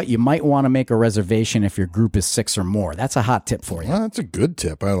 but you know what? You might want to make a reservation if your group is 6 or more. That's a hot tip for you. Well, that's a good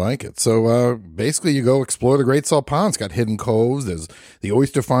tip. I like it. So basically, you go explore the Great Salt Pond. It's got hidden coves. There's the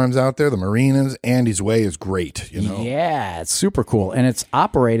oyster farms out there, the marinas. Andy's Way is great, you know. Yeah, it's super cool. And it's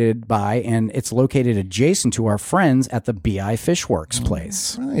operated by and it's located adjacent to our friends at the BI Fishworks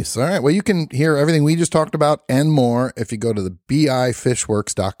place. Nice. All right. Well, you can hear everything we just talked about and more if you go to the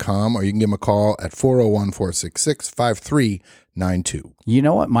bifishworks.com or you can give them a call at 401-466-5392. You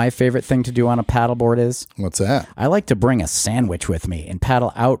know what my favorite thing to do on a paddleboard is? What's that? I like to bring a sandwich with me and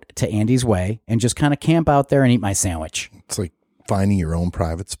paddle out to Andy's Way and just kind of camp out there and eat my sandwich. It's like finding your own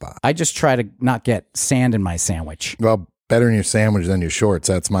private spot. I just try to not get sand in my sandwich. Well, better in your sandwich than your shorts.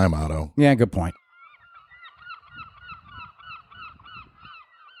 That's my motto. Yeah, good point.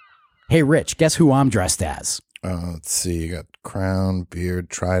 Hey, Rich, guess who I'm dressed as? Let's see. You got crown, beard,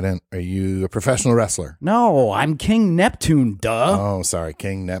 trident. Are you a professional wrestler? No, I'm King Neptune, duh. Oh, sorry.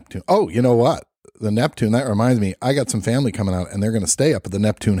 King Neptune. Oh, you know what? The Neptune, that reminds me. I got some family coming out and they're going to stay up at the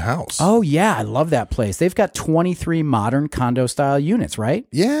Neptune house. Oh, yeah, I love that place. They've got 23 modern condo-style units, right?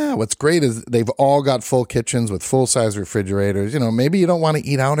 Yeah, what's great is they've all got full kitchens with full-size refrigerators. You know, maybe you don't want to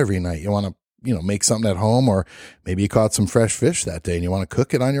eat out every night. You want to, make something at home, or maybe you caught some fresh fish that day and you want to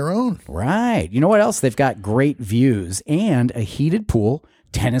cook it on your own. Right. You know what else? They've got great views and a heated pool,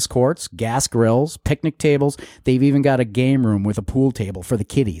 tennis courts, gas grills, picnic tables. They've even got a game room with a pool table for the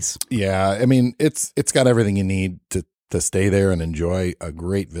kiddies. Yeah, I mean, it's got everything you need to stay there and enjoy a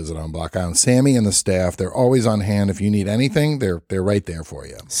great visit on Block Island. Sammy and the staff, they're always on hand. If you need anything, they're right there for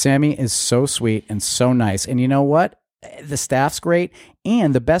you. Sammy is so sweet and so nice. And you know what? The staff's great.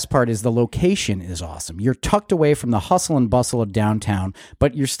 And the best part is the location is awesome. You're tucked away from the hustle and bustle of downtown,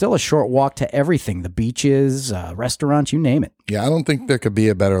 but you're still a short walk to everything. The beaches, restaurants, you name it. Yeah, I don't think there could be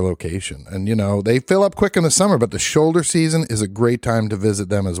a better location. And, they fill up quick in the summer, but the shoulder season is a great time to visit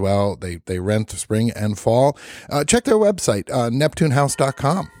them as well. They rent spring and fall. Check their website,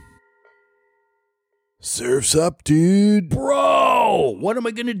 NeptuneHouse.com. Surf's up, dude. Bro, what am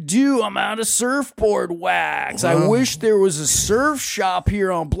I going to do? I'm out of surfboard wax. I wish there was a surf shop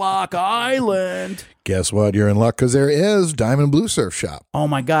here on Block Island. Guess what? You're in luck because there is Diamond Blue Surf Shop. Oh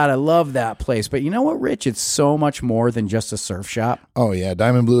my God, I love that place. But you know what, Rich? It's so much more than just a surf shop. Oh, yeah.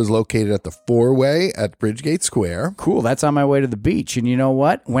 Diamond Blue is located at the 4-Way at Bridgegate Square. Cool. That's on my way to the beach. And you know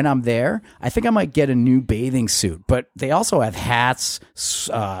what? When I'm there, I think I might get a new bathing suit. But they also have hats,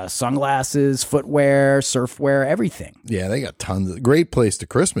 sunglasses, footwear, surfwear, everything. Yeah, they got tons of great place to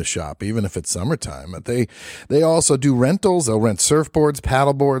Christmas shop, even if it's summertime. But they also do rentals. They'll rent surfboards,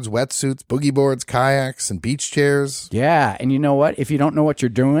 paddleboards, wetsuits, boogie boards, kayaks, and beach chairs. Yeah, and you know what? If you don't know what you're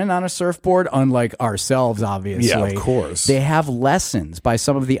doing on a surfboard, unlike ourselves, obviously. Yeah, of course. They have lessons by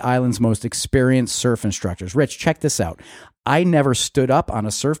some of the island's most experienced surf instructors. Rich, check this out. I never stood up on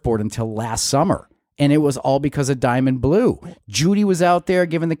a surfboard until last summer. And it was all because of Diamond Blue. Judy was out there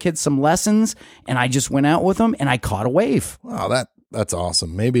giving the kids some lessons, and I just went out with them, and I caught a wave. Wow, that's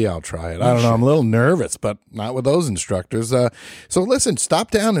awesome. Maybe I'll try it. I don't know. I'm a little nervous, but not with those instructors. So listen,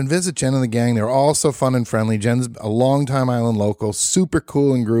 stop down and visit Jen and the gang. They're all so fun and friendly. Jen's a longtime island local, super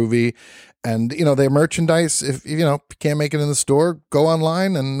cool and groovy. And, their merchandise, if you can't make it in the store, go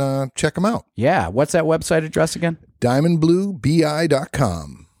online and check them out. Yeah. What's that website address again?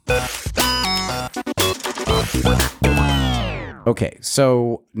 DiamondBlueBI.com. Okay,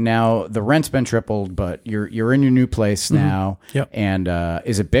 so now the rent's been tripled, but you're in your new place now. Yep. And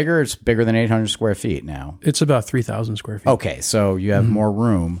is it bigger? It's bigger than 800 square feet now. It's about 3,000 square feet. Okay, so you have more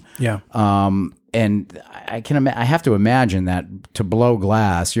room. Yeah. And I have to imagine that to blow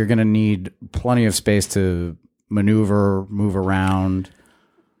glass, you're going to need plenty of space to maneuver, move around.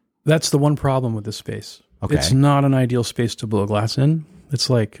 That's the one problem with this space. Okay. It's not an ideal space to blow glass in.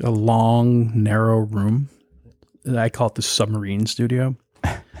 It's like a long, narrow room. I call it the submarine studio.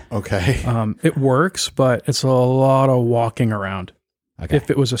 Okay. It works, but it's a lot of walking around. Okay.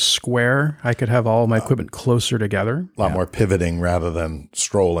 If it was a square, I could have all my equipment closer together. A lot more pivoting rather than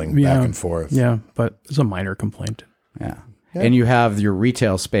strolling back and forth. Yeah, but it's a minor complaint. Yeah. And you have your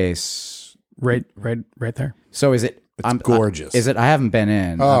retail space Right there. So is it? It's gorgeous. Is it? I haven't been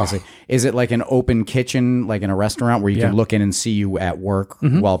in. Obviously, is it like an open kitchen, like in a restaurant, where you can look in and see you at work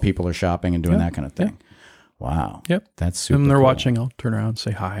while people are shopping and doing that kind of thing? Wow. Yep. That's super. When they're cool. watching, I'll turn around, say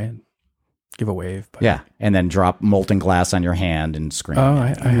hi, and give a wave. But Yeah, and then drop molten glass on your hand and scream. Oh, I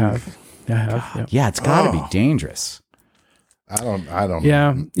have. Yeah, I have. Yep. Yeah, it's got to be dangerous. I don't.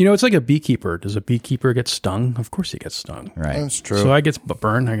 Yeah, it's like a beekeeper. Does a beekeeper get stung? Of course he gets stung. Right. That's true. So I get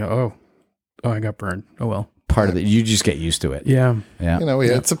burned. I go, oh, I got burned. Oh well. Part of it, you just get used to it. Yeah. Yeah.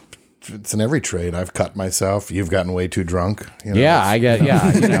 It's in every trade. I've cut myself. You've gotten way too drunk. Yeah, I get.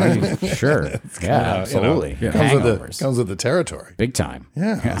 Yeah, sure. Yeah, absolutely. Comes with the territory. Big time.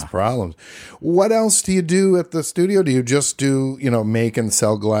 Yeah, that's problems. What else do you do at the studio? Do you just do, make and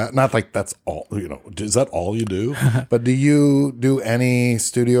sell glass? Not like that's all, is that all you do? But do you do any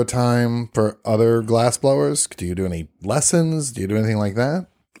studio time for other glass blowers? Do you do any lessons? Do you do anything like that?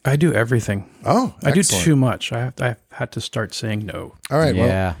 I do everything. Oh, I do excellent. too much. I've had to start saying no. All right.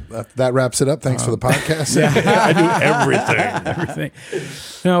 Yeah. Well, that wraps it up. Thanks for the podcast. I do everything.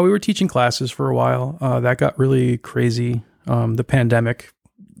 No, we were teaching classes for a while. That got really crazy. The pandemic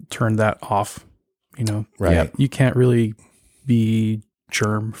turned that off. Right. Yep. You can't really be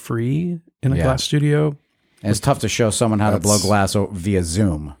germ free in a glass studio. And it's tough to show someone how to blow glass via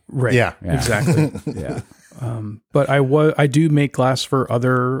Zoom. Right. Yeah. Exactly. Yeah. But I do make glass for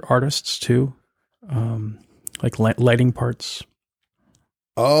other artists too, like lighting parts.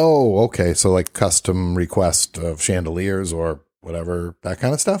 Oh, okay. So like custom request of chandeliers or whatever, that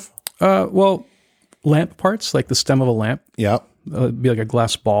kind of stuff? Well, lamp parts, like the stem of a lamp. Yeah. It'd be like a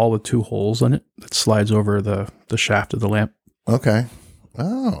glass ball with 2 holes in it that slides over the shaft of the lamp. Okay.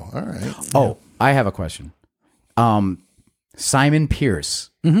 Oh, all right. Oh, I have a question. Simon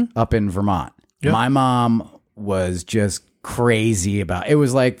Pierce up in Vermont. Yep. My mom was just crazy about it. It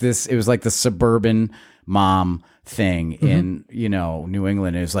was like the suburban mom thing in, New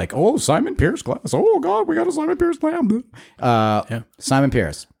England. Is like, oh, Simon Pierce glass. Oh God, we got a Simon Pierce lamb. Simon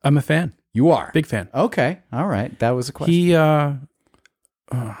Pierce. I'm a fan. You are? Big fan. Okay. All right. That was a question. He, I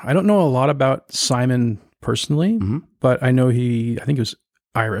don't know a lot about Simon personally, but I know I think he was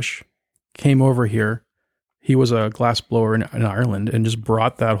Irish, came over here. He was a glass blower in Ireland and just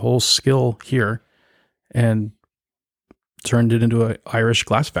brought that whole skill here and turned it into an Irish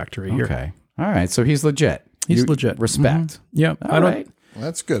glass factory here. Okay. All right. So he's legit. He's legit. Respect. Yeah. All right.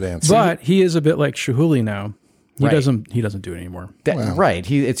 That's a good answer. But he is a bit like Shahuli now. He Right. doesn't do it anymore. Right.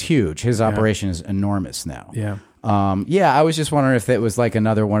 It's huge. His operation is enormous now. Yeah. I was just wondering if it was like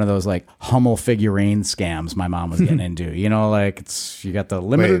another one of those like Hummel figurine scams my mom was getting into. You got the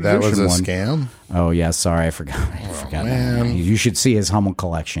limited Wait, that was edition a one. scam? Oh yeah, sorry, I forgot. man. You should see his Hummel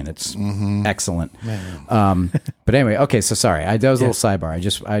collection. It's excellent. But anyway, okay. So sorry, that was a little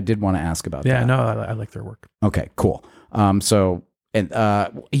sidebar. I did want to ask about that. Yeah, no, I like their work. Okay, cool.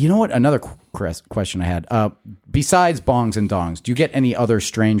 You know what? Another question I had. Besides bongs and dongs, do you get any other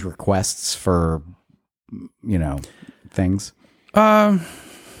strange requests for, things?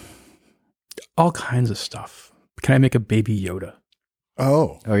 All kinds of stuff. Can I make a baby Yoda?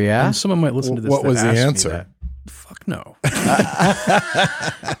 Oh. Oh yeah. And someone might listen to this. What that was the asked me answer? that. Fuck no.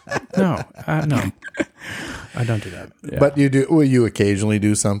 No. I don't do that. Yeah. But will you occasionally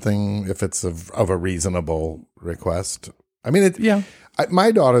do something if it's of a reasonable request? I mean,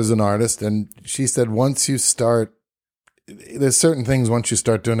 my daughter's an artist, and she said once you start, there's certain things once you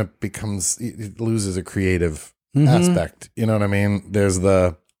start doing it loses a creative aspect. You know what I mean? There's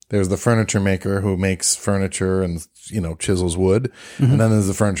the furniture maker who makes furniture and chisels wood, and then there's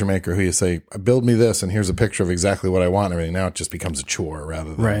the furniture maker who you say, build me this, and here's a picture of exactly what I want. And everything. Now it just becomes a chore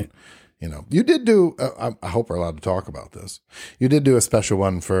rather than right. You did do. I hope we're allowed to talk about this. You did do a special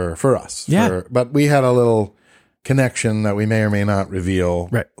one for us. Yeah. But we had a little connection that we may or may not reveal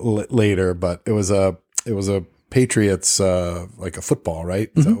right. Later. But it was a Patriots like a football, right?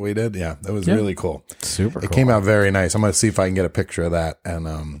 Is that what we did? Yeah, that was really cool. Super. It came out very nice. I'm going to see if I can get a picture of that. And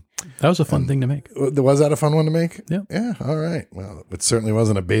that was a fun thing to make. Was that a fun one to make? Yeah. Yeah. All right. Well, it certainly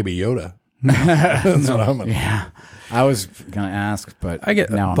wasn't a baby Yoda. That's what I'm gonna. Yeah. I was going to ask, but I get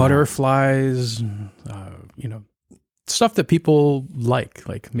now butterflies, stuff that people like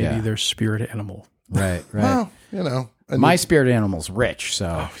maybe their spirit animal. Right. Well, my spirit animal's rich,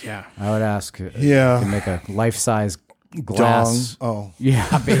 so yeah. I would ask to make a life-size glass. Dong. Oh.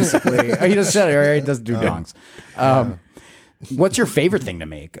 Yeah, basically. He just said it, right? He doesn't do dongs. What's your favorite thing to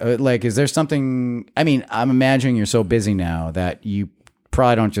make? Is there something, I'm imagining you're so busy now that you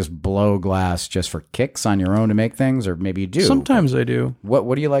probably don't just blow glass just for kicks on your own to make things, or maybe you do. Sometimes I do.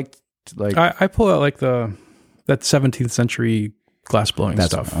 What do you like? I pull out like that 17th century glass blowing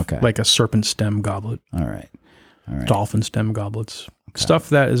stuff. Okay. Like a serpent stem goblet. All right. Dolphin stem goblets. Okay. Stuff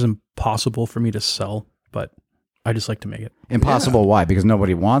that is impossible for me to sell, but I just like to make it. Impossible? Yeah. Why? Because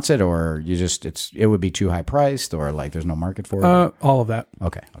nobody wants it, or it would be too high priced, or there's no market for it? All of that.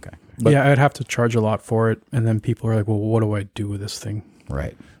 Okay. But I'd have to charge a lot for it, and then people are like, well, what do I do with this thing?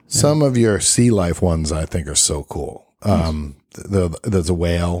 Right. Some of your sea life ones I think are so cool. There's a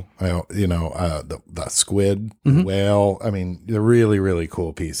whale, the squid, whale. They're really, really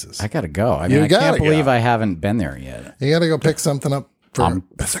cool pieces. I gotta go. I can't believe I haven't been there yet. You gotta go pick something up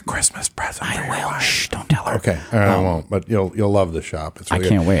as a Christmas present. I will. Shh, don't tell her. Okay, all right, I won't. But you'll love the shop. It's really I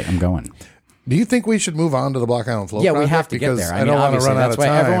can't wait. I'm going. Do you think we should move on to the Block Island Float? Yeah, project? we have to get there. I don't want to run out of time. That's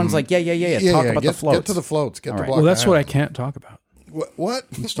why everyone's like, yeah. Talk about the floats. Get to the floats. Get to Block Well, that's Island. what I can't talk about. What?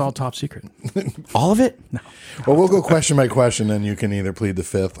 It's all top secret. All of it? No. Well, we'll go question by question, and you can either plead the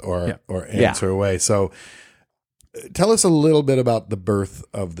fifth or answer away. So tell us a little bit about the birth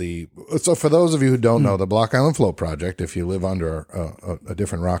of so for those of you who don't know, the Block Island Float Project, if you live under a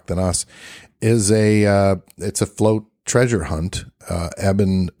different rock than us, is it's a float treasure hunt.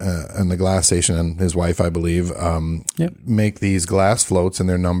 Eben and the Glass Station and his wife, I believe, make these glass floats, and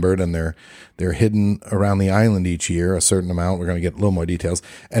they're numbered, and they're hidden around the island each year, a certain amount. We're going to get a little more details.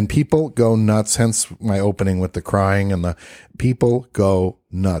 And people go nuts, hence my opening with the crying, and the people go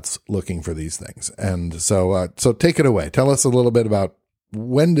nuts looking for these things. And so take it away. Tell us a little bit about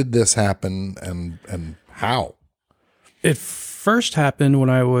when did this happen and how? It first happened when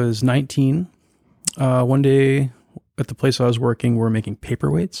I was 19. One day at the place I was working, we were making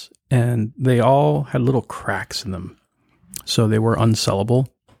paperweights, and they all had little cracks in them. So they were unsellable.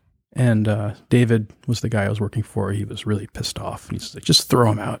 And David was the guy I was working for. He was really pissed off. And he's like, just throw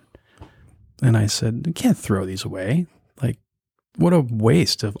them out. And I said, you can't throw these away. Like, what a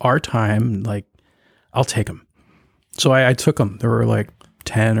waste of our time. Like, I'll take them. So I took them. There were like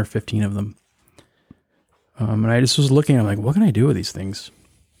 10 or 15 of them. And I just was looking, I'm like, what can I do with these things?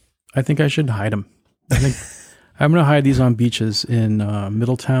 I think I should hide them. I think I'm going to hide these on beaches in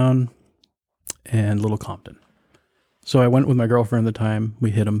Middletown and Little Compton. So I went with my girlfriend at the time.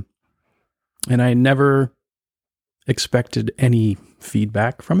 We hid them. And I never expected any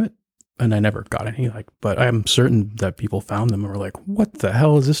feedback from it. And I never got any, but I'm certain that people found them and were like, what the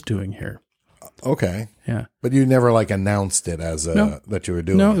hell is this doing here? Okay. Yeah. But you never announced it as that you were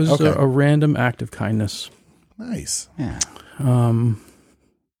doing No, it was okay. a random act of kindness. Nice. Yeah. And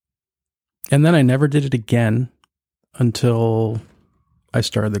then I never did it again until I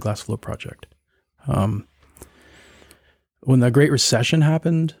started the Glass Float Project. When the Great Recession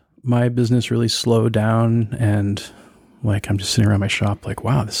happened, my business really slowed down, and I'm just sitting around my shop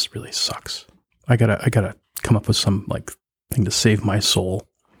wow, this really sucks. I gotta come up with some thing to save my soul.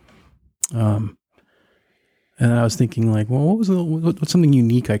 And I was thinking well, what's something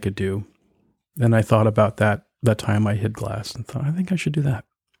unique I could do? And I thought about that time I hid glass and thought, I think I should do that.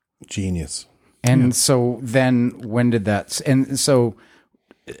 Genius. And so then when did that, and so,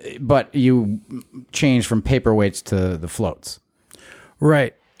 but you changed from paperweights to the floats.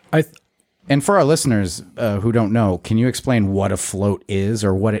 Right. And for our listeners who don't know, can you explain what a float is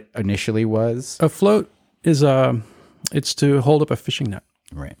or what it initially was? A float is it's to hold up a fishing net.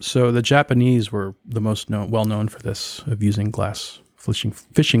 Right. So the Japanese were the most well known for this, of using glass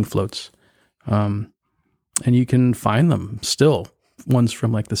fishing floats. And you can find them still. Ones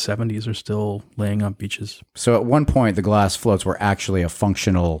from the 70s are still laying on beaches. So at one point, the glass floats were actually a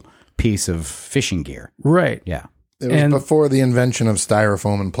functional piece of fishing gear. Right. Yeah. It was before the invention of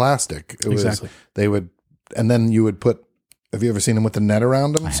styrofoam and plastic. It Exactly. And then you would put, have you ever seen them with the net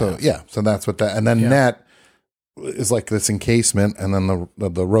around them? So that's what that, and then net is this encasement, and then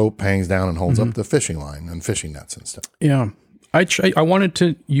the rope hangs down and holds up the fishing line and fishing nets and stuff. Yeah. I wanted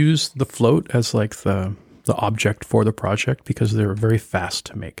to use the float as the object for the project because they're very fast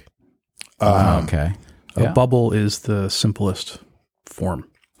to make. Okay. A bubble is the simplest form.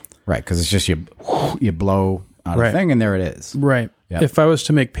 Right, because it's just you blow out a thing and there it is. Right. Yep. If I was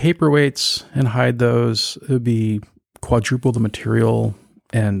to make paperweights and hide those, it would be quadruple the material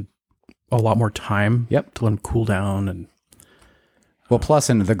and a lot more time to let them cool down. And well, plus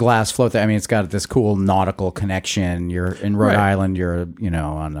in the glass float, it's got this cool nautical connection. You're in Rhode Island. You're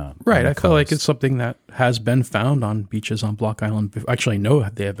on a right. On I feel like it's something that has been found on beaches on Block Island. Actually, I know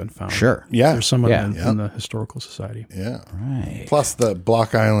they have been found. Sure. Yeah. There's some in the Historical Society. Yeah. Right. Plus the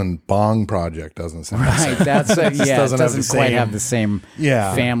Block Island Bong Project doesn't sound Right. That's it doesn't quite have the same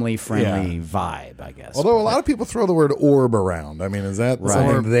family friendly vibe, I guess. Although a lot of people throw the word orb around. Is that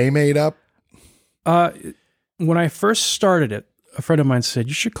something they made up? When I first started it, a friend of mine said,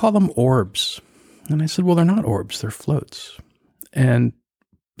 you should call them orbs. And I said, well, they're not orbs, they're floats. And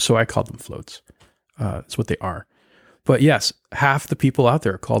so I called them floats. It's what they are. But yes, half the people out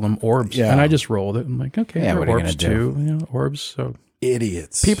there call them orbs. Yeah. And I just rolled it. I'm like, okay, Yeah, they're what are you orbs gonna do? too. Orbs. So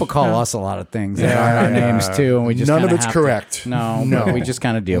Idiots. People call us a lot of things that aren't our names too, and we just None of kinda it's have correct. No, we just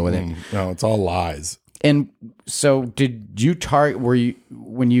kind of deal with it. No, it's all lies. And so, did you target?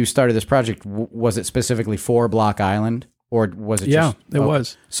 When you started this project? Was it specifically for Block Island, or was it? Yeah, just, it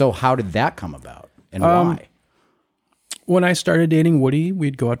was. So, how did that come about, and why? When I started dating Woody,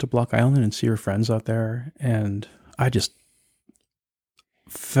 we'd go out to Block Island and see her friends out there, and I just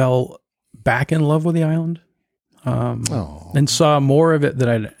fell back in love with the island. And saw more of it than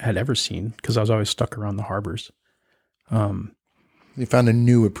I had ever seen because I was always stuck around the harbors. You found a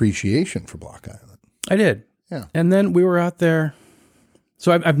new appreciation for Block Island. I did. Yeah. And then we were out there.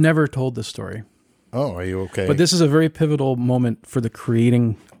 So I've never told this story, Oh, are you okay? but this is a very pivotal moment for the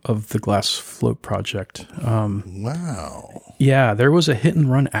creating of the Glass Float Project. Wow. Yeah, there was a hit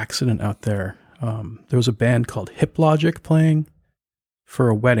and run accident out there. There was a band called Hip Logic playing for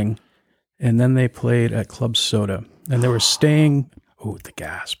a wedding, and then they played at Club Soda, and they were staying. Oh, the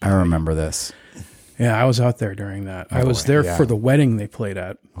gas! I remember this. Yeah, I was out there during that. I was there for the wedding they played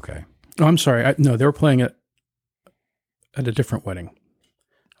at. Okay. Oh, I'm sorry. No, they were playing at a different wedding.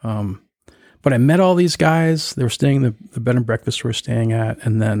 But I met all these guys. They were staying in the bed and breakfast we were staying at,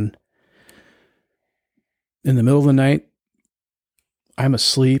 and then in the middle of the night, I'm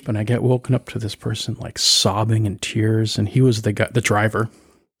asleep and I get woken up to this person like sobbing in tears, and he was the driver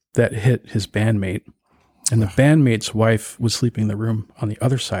that hit his bandmate, and the bandmate's wife was sleeping in the room on the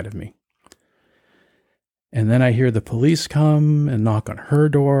other side of me. And then I hear the police come and knock on her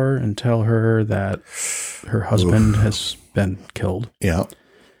door and tell her that her husband has been killed. Yeah.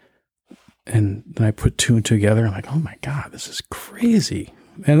 And then I put two and two together. I'm like, oh my God, this is crazy.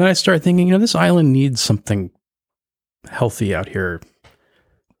 And then I start thinking, this island needs something healthy out here,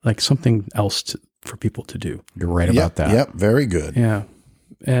 like something else for people to do. You're right about that. Yep, very good. Yeah.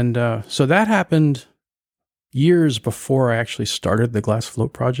 And so that happened years before I actually started the Glass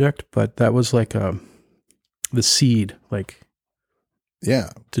Float project, but that was like the seed, like Yeah,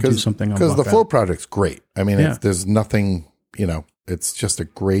 to do something on because the Block float Island. project's great. I mean, Yeah. there's nothing, it's just a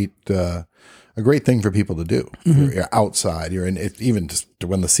great thing for people to do. Mm-hmm. You're outside. You're in. Even just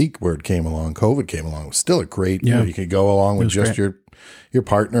when the Seek word came along, COVID came along. It was still a great. Yeah. You could go along with was just your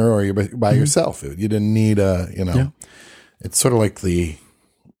partner or you're by yourself. You didn't need Yeah. It's sort of like the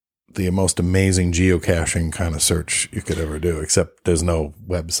most amazing geocaching kind of search you could ever do. Except there's no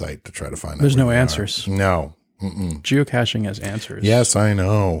website to try to find. There's out no where you are. answers. No. Geocaching has answers. Yes, I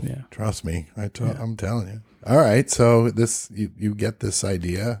know. Yeah. Trust me. I'm telling you. All right. So you get this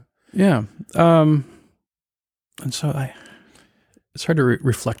idea. Yeah. And so it's hard to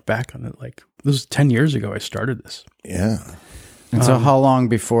reflect back on it. Like, this was 10 years ago I started this. Yeah. And so how long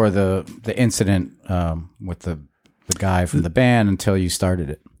before the incident with the guy from the band until you started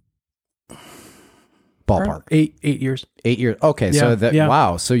it? Ballpark. 8 years. 8 years. Okay. So Yeah.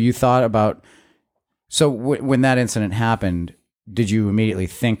 wow. So you thought about, so when that incident happened, did you immediately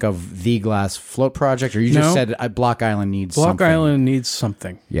think of the Glass Float project, or you just No. said Block Island needs Block something? Island needs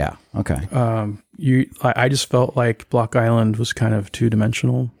something. Yeah. Okay. I just felt like Block Island was kind of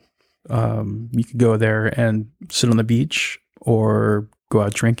two-dimensional. You could go there and sit on the beach or go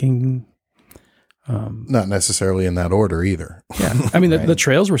out drinking. Not necessarily in that order either. Yeah. I mean, the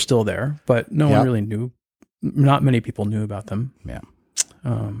trails were still there, but no Yep. one really knew. Not many people knew about them. Yeah.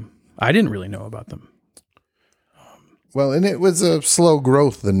 I didn't really know about them. Well, and it was a slow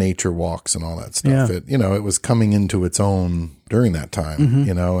growth, the nature walks and all that stuff. Yeah. It was coming into its own during that time,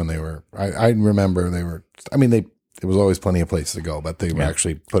 and they were, I remember there was always plenty of places to go, but they were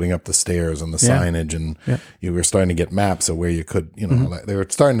actually putting up the stairs and the Yeah. signage, and Yeah. you were starting to get maps of where you could, they were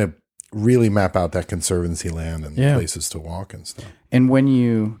starting to really map out that conservancy land and Yeah. places to walk and stuff. And when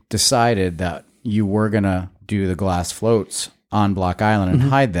you decided that you were going to do the glass floats on Block Island and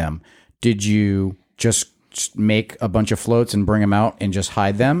hide them, did you just make a bunch of floats and bring them out and just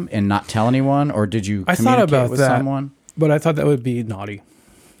hide them and not tell anyone? Or did you I communicate thought about with that, someone? but I thought that would be naughty.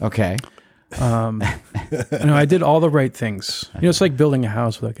 Okay. I did all the right things. It's like building a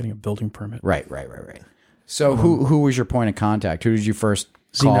house without getting a building permit. Right. So who was your point of contact? Who did you first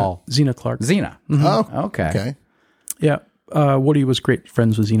call? Zena Clark. Zena. Oh, Okay. Yeah. Woody was great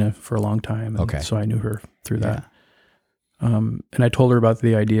friends with Zena for a long time. And Okay. So I knew her through that. And I told her about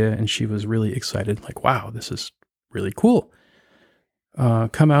the idea, and she was really excited. Like, wow, this is really cool.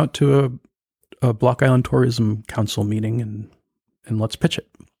 Come out to a Block Island Tourism Council meeting and let's pitch it.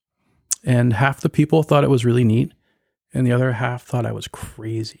 And half the people thought it was really neat, and the other half thought I was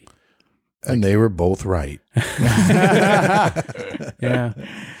crazy. and they were both right. Yeah.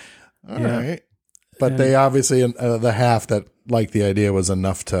 All right. But they obviously, the half that liked the idea was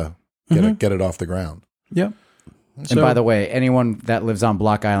enough to get it off the ground. Yep. And by the way, anyone that lives on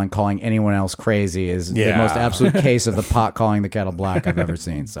Block Island calling anyone else crazy is the Yeah. most absolute case of the pot calling the kettle black I've ever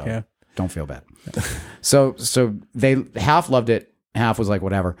seen. So Yeah. don't feel bad. So they half loved it, half was like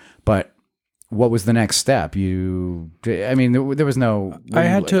whatever. But what was the next step? There was no. I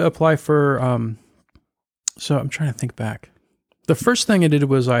had to apply for, so I'm trying to think back. The first thing I did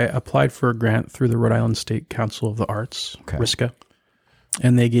was I applied for a grant through the Rhode Island State Council of the Arts, Okay. RISCA,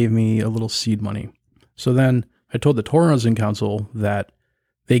 and they gave me a little seed money. So then I told the Tourism Council that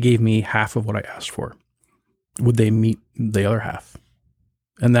they gave me half of what I asked for. Would they meet the other half?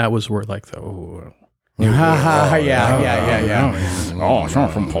 And that was where yeah.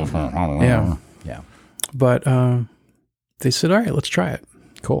 Yeah. But they said, all right, let's try it.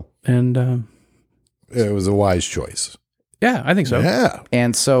 Cool. And It was a wise choice. yeah, I think so. Yeah.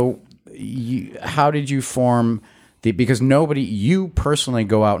 And so, how did you form because you personally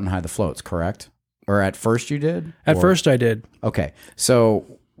go out and hide the floats, correct? Or at first you did? At first I did. Okay.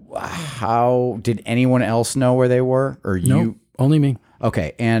 So, how did anyone else know where they were? Or No, you? only me.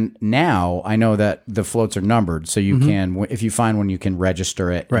 Okay. And now I know that the floats are numbered. So you can, if you find one, you can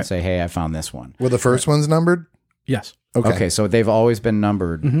register it and Right. say, hey, I found this one. Were the first ones numbered? Yes. Okay. So they've always been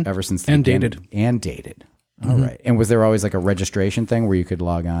numbered ever since the And beginning. dated. And dated. All right. And was there always like a registration thing where you could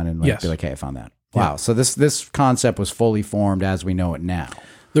log on and Yes. be like, hey, I found that? Wow. So this concept was fully formed as we know it now.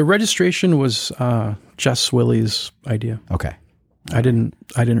 The registration was Jess Willie's idea. Okay. I didn't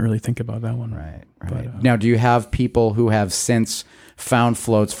really think about that one. Right. Now, do you have people who have since found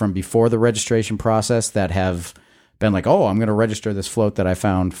floats from before the registration process that have been like, oh, I'm going to register this float that I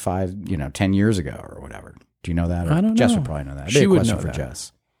found 10 years ago or whatever? Do you know that? Or I don't Jess know. would probably know that. It'd She be a would question know for that.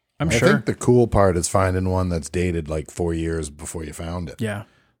 Jess. I'm I sure. think the cool part is finding one that's dated like 4 years before you found it. Yeah.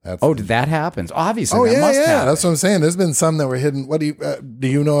 Oh, did that happen? Obviously, Oh that yeah, must yeah. happen. That's what I'm saying. There's been some that were hidden. What do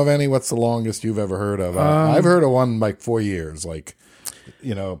you know of any? What's the longest you've ever heard of? I've heard of one like 4 years. Like,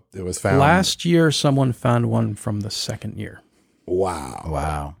 it was found Last year, someone found one from the second year. Wow,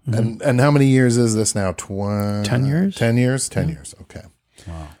 Wow. And how many years is this now? 10 years. 10 years. 10 years. Okay.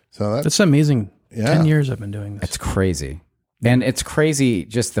 Wow. So That's amazing. Yeah. 10 years I've been doing this. It's crazy. And it's crazy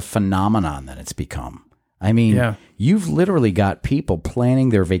just the phenomenon that it's become. I mean, Yeah. you've literally got people planning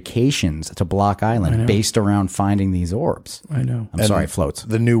their vacations to Block Island based around finding these orbs. I know. I'm sorry, floats.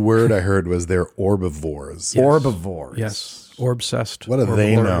 the new word I heard was they're orbivores. Orbivores. Yes. Orbsessed. What do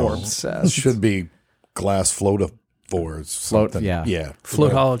they know? Orbsessed. It should be glass floativores. something. yeah. Yeah.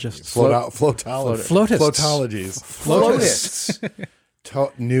 Floatologists. Floatologists. Floatists. Floatologists.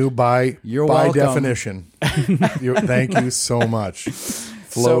 New by You're by welcome. definition. Thank you so much.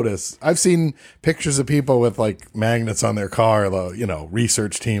 Flotus. I've seen pictures of people with like magnets on their car, the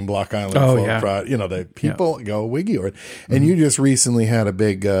research team Block Island. Oh, Float yeah. The people go wiggy or and you just recently had a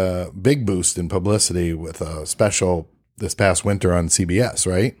big boost in publicity with a special this past winter on CBS,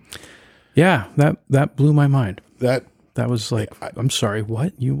 right? Yeah, that blew my mind. That That was like, I'm sorry,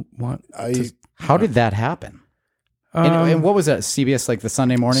 what? You want How did that happen? And what was that? CBS, like the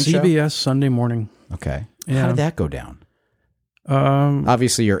Sunday morning show? CBS Sunday morning. Okay. How Yeah. did that go down?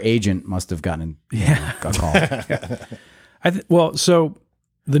 Obviously, your agent must have gotten a call. So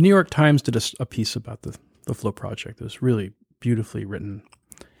the New York Times did a piece about the Float Project. It was really beautifully written.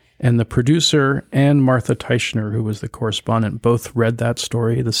 And the producer and Martha Teichner, who was the correspondent, both read that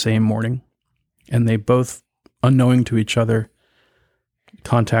story the same morning. And they both, unknowing to each other,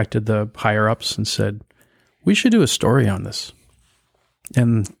 contacted the higher-ups and said, we should do a story on this.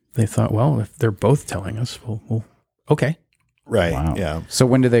 And they thought, well, if they're both telling us, well okay. right. Wow. Yeah. So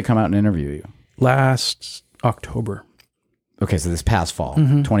when did they come out and interview you? Last October. Okay, so this past fall,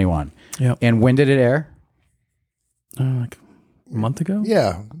 21. Yep. And when did it air? Like a month ago?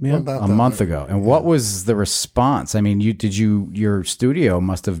 Yeah. Yeah. What about A that? month ago. And what was the response? I mean, your studio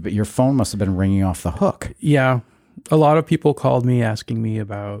your phone must have been ringing off the hook. Yeah. A lot of people called me asking me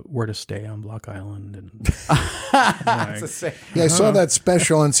about where to stay on Block Island. And Yeah, I saw that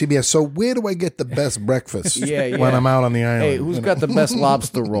special on CBS. So where do I get the best breakfast Yeah. when I'm out on the island? Hey, who's got the best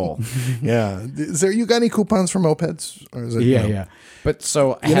lobster roll? Yeah. You got any coupons for mopeds? Or is it, Yeah. But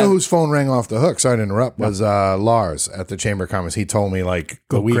so You know whose phone rang off the hook? Sorry to interrupt. Was Lars at the Chamber of Commerce. He told me like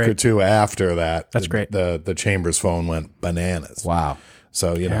a week great. or two after that. That's great. The Chamber's phone went bananas. wow.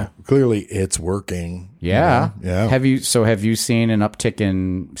 So clearly it's working. Yeah. Yeah. Have you seen an uptick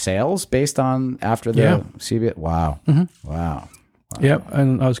in sales based on after the Yeah. CBS? Wow. Wow. Yep.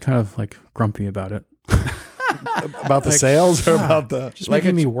 And I was kind of like grumpy about it. About the sales or about the? Just Like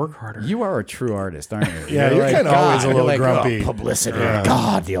making a- me work harder. You are a true artist, aren't you? Yeah, you're like, kinda always a God, little you're like, grumpy. "Oh, publicity.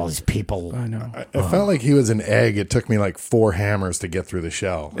 God, all these people. I know. It felt like he was an egg. It took me like 4 hammers to get through the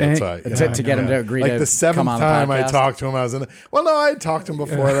shell. That's why, To get him to agree like to the 7th come on the time I podcast? talked to him, I was in. I talked to him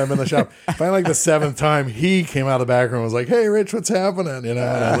before them in the shop. Finally, like the 7th time, he came out of the back room and was like, "Hey, Rich, what's happening?" And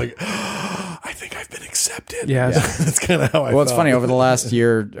I was like, "I think I've been accepted." Yeah. That's kind of how I. Well, it's felt. funny. Over the last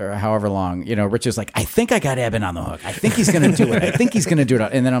year or however long, Rich is like, I think I got Eben on the hook. I think he's going to do it. I think he's going to do it.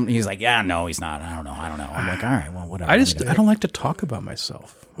 And then he's like, yeah, no, he's not. I don't know. I'm like, all right, well, whatever. I don't like to talk about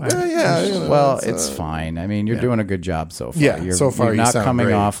myself. Well, it's fine. I mean, you're doing a good job so far. Yeah, you're, so far you're you not sound coming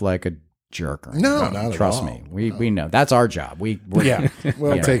great. off like a jerk. Or No, anything. not at Trust all. me. We know that's our job. We're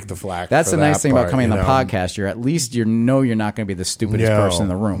We'll take the flack. That's for the nice that thing about part, coming on the you know. podcast. You're at least you're not going to be the stupidest No, person in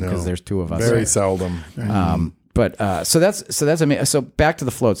the room because no. there's 2 of us. Very here. seldom. But so that's amazing. So back to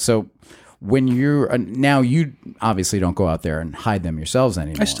the floats. So when you're now, you obviously don't go out there and hide them yourselves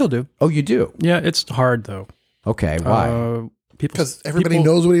anymore. I still do. Oh, you do. Yeah, it's hard though. Okay, why? People, Because everybody people-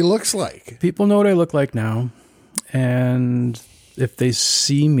 knows what he looks like. People know what I look like now, and if they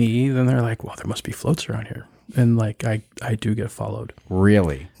see me, then they're like, "Well, there must be floats around here," and like I do get followed.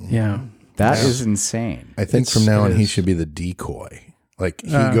 Really? Yeah. That is insane. I think It's- from now on it he is. should be the decoy. Like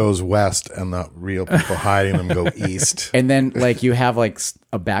he goes west, and the real people hiding him go east. And then like you have like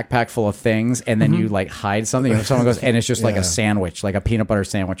a backpack full of things, and then you like hide something, and someone goes, and it's just like a sandwich, like a peanut butter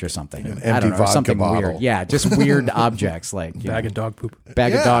sandwich or something. I empty don't know, vodka something bottle. weird. Yeah, just weird objects like Bag of dog poop.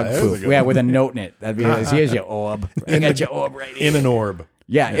 bag of Yeah, dog there we poop. go. Yeah, with a note in it. That'd be here's your orb. I got your orb right here. In an orb.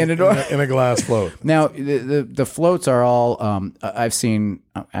 Yeah, in an orb. In a glass float. Now the floats are all I've seen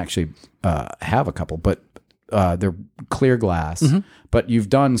actually have a couple, but they're clear glass. But you've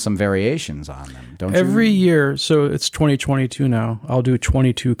done some variations on them, don't Every you? year, so it's 2022 now. I'll do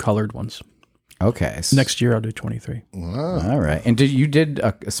 22 colored ones. Okay. Next year, I'll do 23. All right. And you did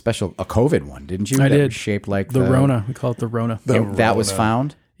a special COVID one, didn't you? I That did. was shaped like The Rona. We call it the Rona. That was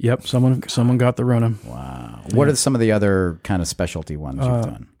found. Yep, someone got the Rona. Wow. What are some of the other kind of specialty ones you've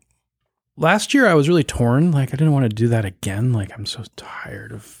done? Last year I was really torn. Like I didn't want to do that again. Like I'm so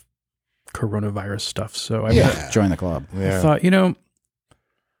tired of coronavirus stuff. So I Join the club. Yeah. thought,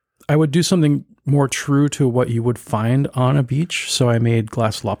 I would do something more true to what you would find on a beach. So I made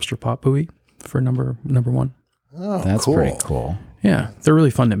glass lobster pot buoy for number one. Oh, That's cool. pretty cool. Yeah, they're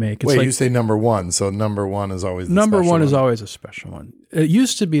really fun to make. It's Wait, like, you say number one, so number one is always the number special one is always a special one. It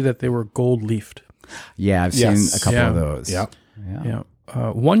used to be that they were gold leafed. Yeah, I've Yes. seen a couple Yeah. of those. Yep. Yeah.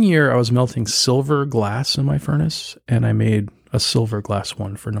 Yeah. One year I was melting silver glass in my furnace, and I made a silver glass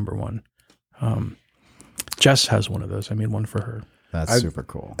one for number one. Jess has one of those. I made one for her. That's super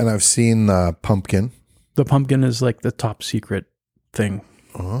cool. And I've seen pumpkin. The pumpkin is like the top secret thing.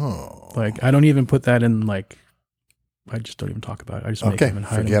 Oh. Like I don't even put that in. Like I just don't even talk about it. I just make Okay. them and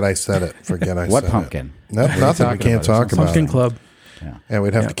hide Forget them. I said it. Forget I What said pumpkin? it. No, nothing. We talking can't about? talk about Pumpkin it. Club. Yeah,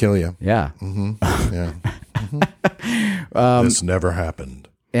 we'd have to kill you. Yeah. Yeah. This never happened.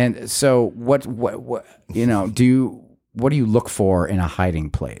 And so what do you look for in a hiding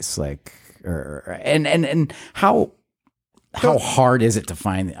place? Like, and how hard is it to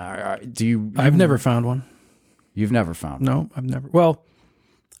find? I've never found one. You've never found? No, I've never. Well,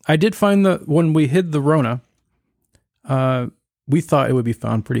 I did find when we hid the Rona, we thought it would be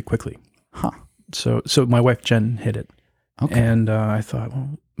found pretty quickly. Huh. So my wife Jen hid it. Okay. And I thought,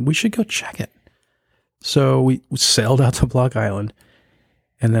 well, we should go check it. So we sailed out to Block Island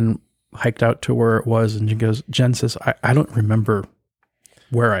and then hiked out to where it was. And Jen says, I don't remember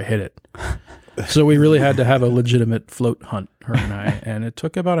where I hid it. So we really had to have a legitimate float hunt, her and I. And it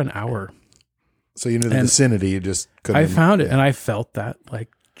took about an hour. So you knew the vicinity. You just couldn't. I found it and I felt that like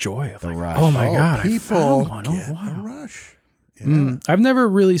joy of like, rush. oh my God, people I found one. get Oh, wow. a rush. Yeah. I've never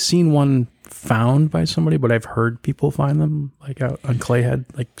really seen one found by somebody, but I've heard people find them like out on Clayhead,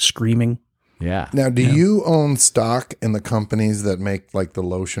 like screaming. Yeah. Now, do you own stock in the companies that make like the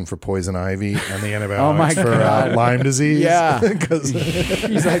lotion for poison ivy and the antibiotics for God. Lyme disease? Yeah. 'Cause-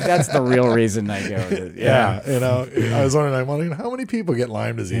 He's like, that's the real reason I go. yeah, I was wondering how many people get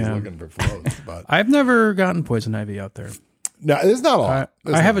Lyme disease looking for floats, but I've never gotten poison ivy out there. no, it's not a lot.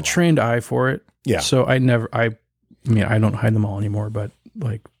 There's I have not a trained eye for it. Yeah. So I don't hide them all anymore, but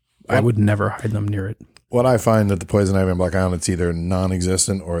like I would never hide them near it. What I find at the poison ivy in Block Island, it's either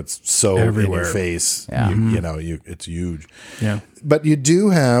non-existent or it's so Everywhere. in your face. Yeah. It's huge. Yeah. But you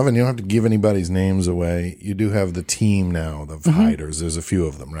do have, and you don't have to give anybody's names away. You do have the team now, the hiders. There's a few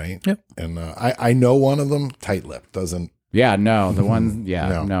of them, right? Yep. And I know one of them, Tight-Lip, doesn't. Yeah, no, the one,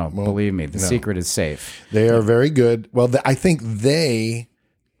 no, Well, believe me, the secret is safe. They are very good. Well, I think they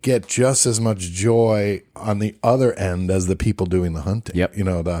get just as much joy on the other end as the people doing the hunting. Yep.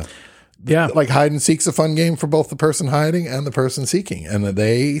 Yeah. Like hide and seek's a fun game for both the person hiding and the person seeking. And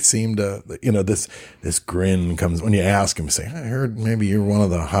they seem to, this grin comes when you ask them, say, I heard maybe you're one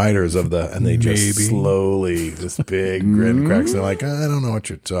of the hiders of and they just slowly, this big grin cracks. They're like, I don't know what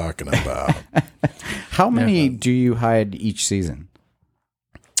you're talking about. How many do you hide each season?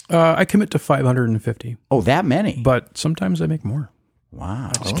 I commit to 550, Oh, that many? but sometimes I make more. Wow.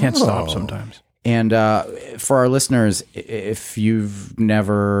 I just can't stop sometimes. And for our listeners, if you've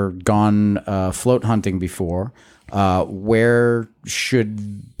never gone float hunting before, where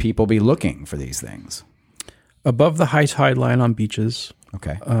should people be looking for these things? Above the high tide line on beaches,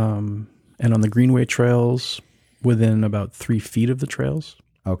 Okay. and on the greenway trails within about 3 feet of the trails.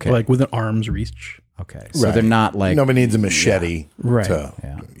 Okay. Like within arm's reach. Okay. So they're not like Nobody needs a machete. Right.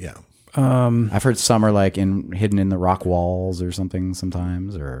 Yeah. I've heard some are like hidden in the rock walls or something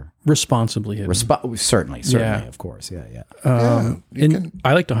sometimes, or Responsibly hidden. certainly, Yeah. of course, yeah.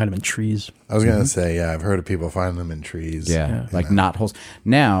 I like to hide them in trees. I was going to say, I've heard of people finding them in trees. Yeah, like knot holes.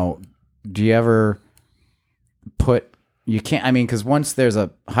 Now, do you ever put? You can't. I mean, because once there's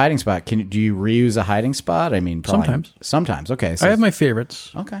a hiding spot, do you reuse a hiding spot? I mean, probably, Sometimes. Okay. So I have my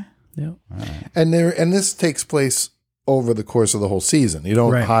favorites. Okay. Yeah. And this takes place over the course of the whole season. You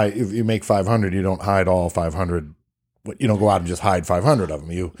don't Right. hide, if you make 500, you don't hide all 500. You don't go out and just hide 500 of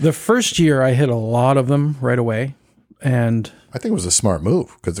them. The first year I hit a lot of them right away. And I think it was a smart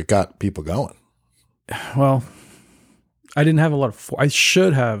move because it got people going. well, I didn't have a lot of, I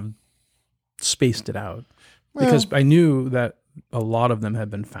should have spaced it out because I knew that a lot of them had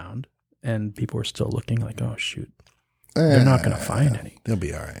been found and people were still looking like, oh shoot, they're not going to find any. They'll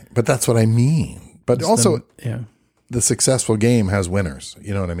be all right. But that's what I mean. But also, Yeah. the successful game has winners.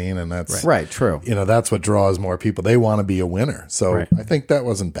 You know what I mean? And that's Right. True. that's what draws more people. They want to be a winner. So Right. I think that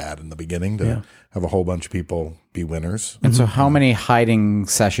wasn't bad in the beginning to have a whole bunch of people be winners. And so, how many hiding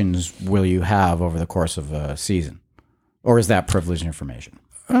sessions will you have over the course of a season, or is that privileged information?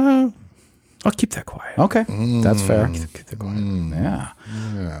 I'll keep that quiet. Okay, that's fair. Keep that quiet. Yeah.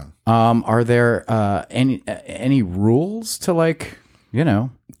 Yeah. Are there any rules to like,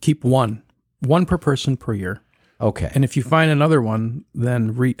 Keep one per person per year. Okay. And if you find another one,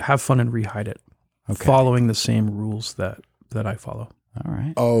 then have fun and rehide it, following the same rules that I follow. All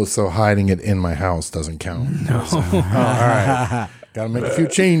right. Oh, so hiding it in my house doesn't count. No. All right. Got to make a few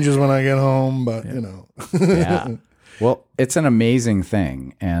changes when I get home, but Yeah. Well, it's an amazing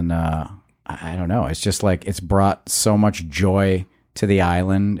thing. And I don't know. It's just like it's brought so much joy to the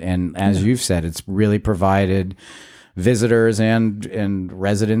island. And as you've said, it's really provided visitors and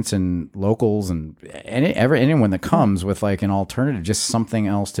residents and locals and anyone that comes with like an alternative, just something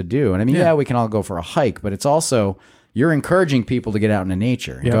else to do. And I mean, we can all go for a hike, but it's also you're encouraging people to get out into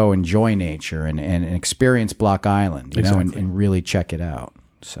nature and go enjoy nature and experience Block Island, you know, and really check it out.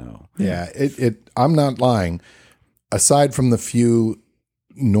 So yeah, I'm not lying. Aside from the few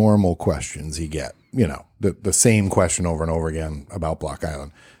normal questions you get, the same question over and over again about Block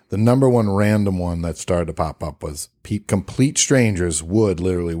Island, the number one random one that started to pop up was complete strangers would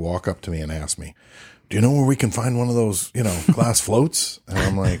literally walk up to me and ask me, do you know where we can find one of those, glass floats? And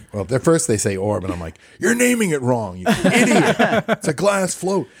I'm like, well, at first they say orb, and I'm like, you're naming it wrong, you idiot. It's a glass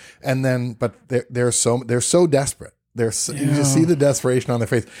float. And then, but they're so desperate. You just see the desperation on their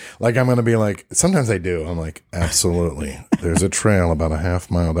face. Like I'm going to be like, sometimes I do. I'm like, absolutely. There's a trail about a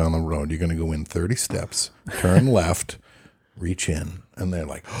half mile down the road. You're going to go in 30 steps, turn left, reach in. And they're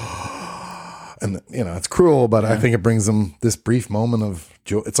like, and it's cruel, but I think it brings them this brief moment of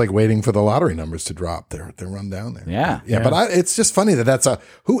joy. It's like waiting for the lottery numbers to drop. They're run down there. Yeah. But it's just funny that's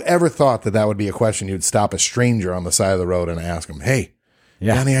whoever thought that would be a question you'd stop a stranger on the side of the road and ask him, hey,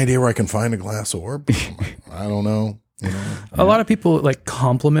 got any idea where I can find a glass orb? I'm like, I don't know. A lot of people like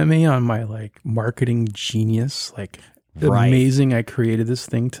compliment me on my like marketing genius, like amazing. I created this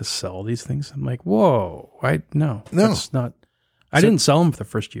thing to sell these things. I'm like, whoa, no, that's not. I didn't sell them for the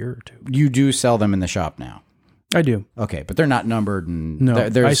first year or two. you do sell them in the shop now. I do. Okay, but they're not numbered, and No,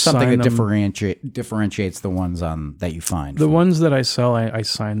 there's something that sign differentiates the ones that you find. The ones that I sell, I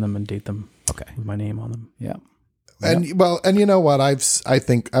sign them and date them. Okay, with my name on them. yeah. And you know what? I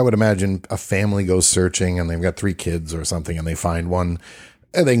would imagine a family goes searching and they've got 3 kids or something and they find one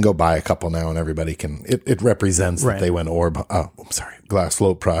and they can go buy a couple now and everybody can, it represents that they went glass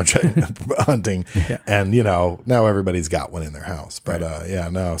float project hunting and now everybody's got one in their house. But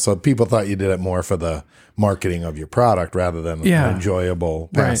so people thought you did it more for the marketing of your product rather than an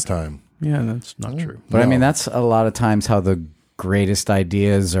enjoyable pastime. Yeah, that's not true. But I mean, that's a lot of times how the greatest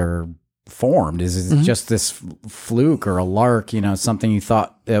ideas are formed is just this fluke or a lark, something you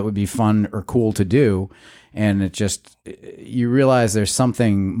thought that would be fun or cool to do. And you realize there's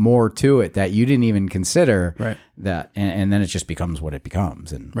something more to it that you didn't even consider that. And then it just becomes what it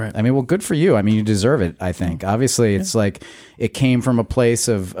becomes. And I mean, well, good for you. I mean, you deserve it, I think. Obviously it's like, it came from a place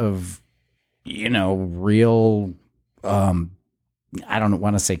of real, I don't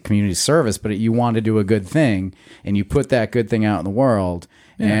want to say community service, but you want to do a good thing and you put that good thing out in the world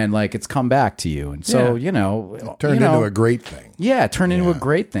and like it's come back to you. And so, it turned into a great thing. Yeah, it turned into a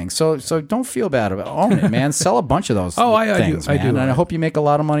great thing. So don't feel bad about it. Own it, man. Sell a bunch of those things, I do. And I hope you make a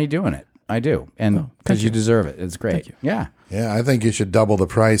lot of money doing it. I do. And because you deserve it. It's great. Thank you. Yeah. Yeah, I think you should double the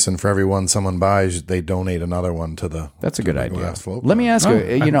price, and for every one someone buys, they donate another one to the. That's a good idea. Glass float. Let me ask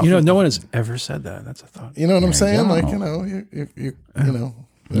you. No one has ever said that. That's a thought. You know what I'm saying? go. Like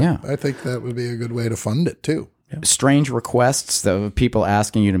I think that would be a good way to fund it too. Strange requests of people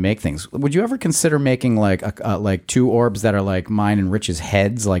asking you to make things. Would you ever consider making like like 2 orbs that are like mine and Rich's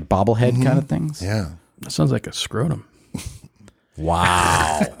heads, like bobblehead kind of things? Yeah. That sounds like a scrotum.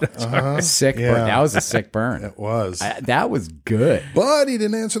 Wow. Sick burn. That was a sick burn. It was. That was good. But he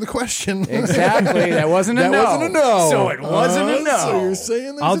didn't answer the question. Exactly. That wasn't a no. Wasn't a no. So it wasn't a no. So you're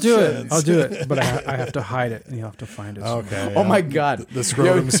saying there's I'll a do chance. it. I'll do it. But I have to hide it, and you have to find it. Okay. Oh my God. The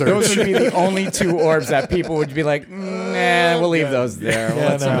scrotum search. Those would be the only 2 orbs that people would be like, nah, we'll leave those there. We'll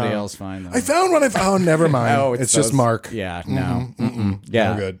let somebody else find them. I found what I found. Never mind. Oh, it's just Mark. Yeah, no.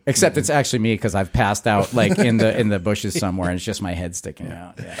 Yeah. No good. Except it's actually me because I've passed out like in the bushes somewhere and it's just my head sticking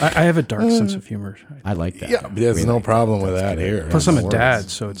out. Yeah. I have a dark sense of humor. I like that. Yeah, there's no problem with that here. Plus, I'm a dad,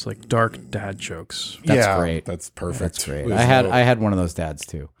 so it's like dark dad jokes. That's great. That's perfect. That's great. There's I had one of those dads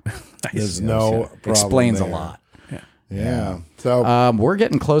too. There's no problem Explains there. a lot. Yeah. So We're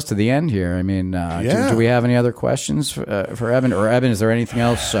getting close to the end here. I mean, do we have any other questions for Evan? Or Evan, is there anything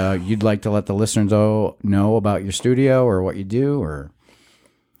else you'd like to let the listeners know about your studio or what you do? Or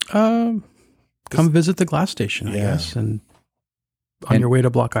come visit the glass station, I guess, and on your way to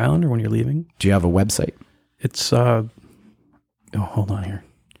Block Island or when you're leaving. Do you have a website? It's hold on here.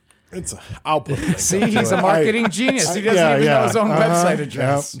 I'll put it. See, he's a marketing genius. He doesn't even know his own website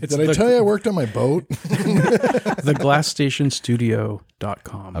address. Yeah. Did I tell you I worked on my boat?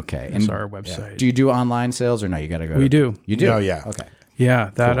 theglassstationstudio.com. Okay. Is And our website. Do you do online sales or no? You got to go. We do. You do? Oh, yeah. Okay.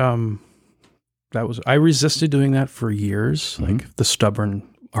 Yeah, that was, I resisted doing that for years, like the stubborn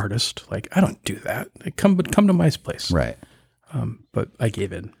artist. Like, I don't do that. Like, come to my place. Right. But I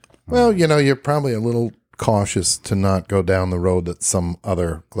gave in. Well, you're probably a little cautious to not go down the road that some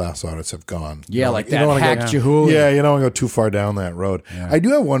other glass artists have gone. Yeah, like you that don't wanna hack go, Jehooli. Yeah, you don't want to go too far down that road. I do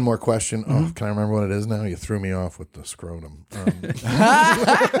have one more question. Oh, can I remember what it is now? You threw me off with the scrotum.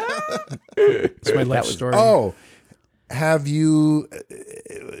 It's my life story. Oh, have you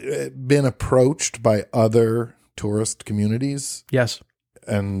been approached by other tourist communities? Yes.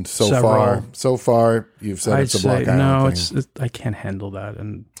 And so Several. far, you've said I'd it's a say, Block Island no, thing. I can't handle that.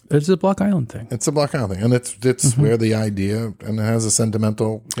 And it's a Block Island thing. It's a Block Island thing. And it's where the idea, and it has a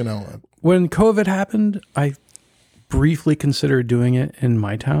sentimental, When COVID happened, I briefly considered doing it in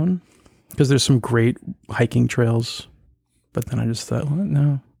my town because there's some great hiking trails. But then I just thought, well,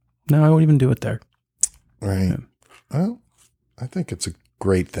 no, I won't even do it there. Right. Yeah. Well, I think it's a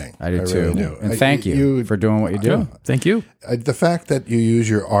great thing. I do too. really do. And thank you for doing what you do. Yeah, thank you. The fact that you use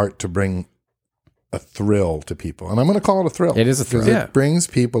your art to bring a thrill to people, and I'm going to call it a thrill. It is a thrill. Because Yeah. it brings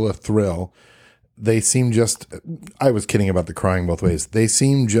people a thrill. They seem I was kidding about the crying both ways. They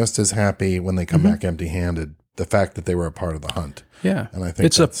seem just as happy when they come back empty-handed. The fact that they were a part of the hunt. Yeah. And I think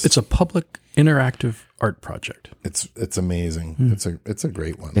it's a public interactive art project. It's amazing. It's a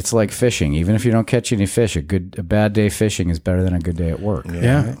great one. It's like fishing. Even if you don't catch any fish, a bad day fishing is better than a good day at work.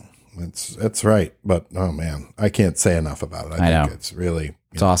 Yeah. That's right. But oh man, I can't say enough about it. I think know. it's really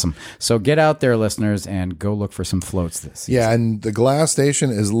It's awesome. So get out there, listeners, and go look for some floats this season. Yeah, and the glass station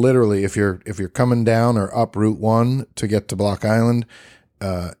is literally if you're coming down or up Route 1 to get to Block Island,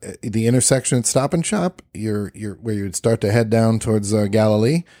 the intersection at Stop and Shop, you're where you would start to head down towards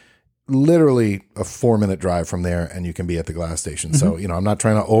Galilee. Literally a 4-minute drive from there, and you can be at the glass station. So I'm not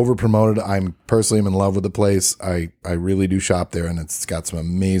trying to over promote it. I'm personally in love with the place. I really do shop there, and it's got some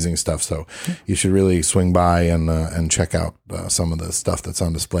amazing stuff. So you should really swing by and check out some of the stuff that's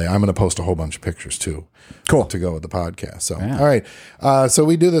on display. I'm going to post a whole bunch of pictures too. Cool. To go with the podcast. So all right. So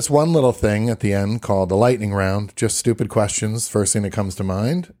we do this one little thing at the end called the lightning round. Just stupid questions. First thing that comes to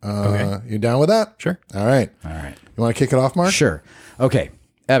mind. Okay. You down with that? Sure. All right. All right. You want to kick it off, Mark? Sure. Okay.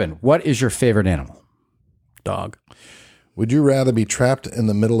 Evan, what is your favorite animal? Dog. Would you rather be trapped in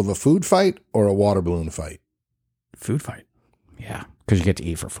the middle of a food fight or a water balloon fight? Food fight. Yeah, because you get to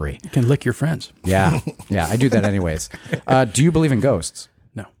eat for free. You can lick your friends. Yeah. Yeah, I do that anyways. Do you believe in ghosts?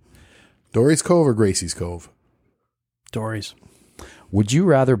 No. Dory's Cove or Gracie's Cove? Dories. Would you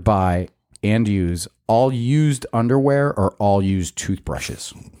rather buy and use all used underwear or all used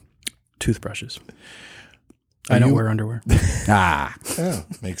toothbrushes? Toothbrushes. I don't wear underwear. Ah, Yeah,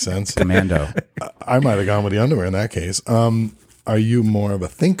 makes sense. commando. I might have gone with the underwear in that case. Are you more of a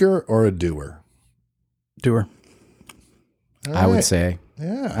thinker or a doer? Doer. All I would right. say.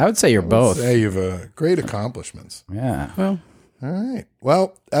 Yeah. I would say you're both. Say you've great accomplishments. Yeah. Well, All right.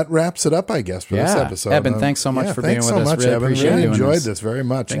 Well, that wraps it up, I guess, for this Yeah. episode. Evan, thanks so much for being thanks with so us. much, Really Evan. appreciate Really doing enjoyed this. this very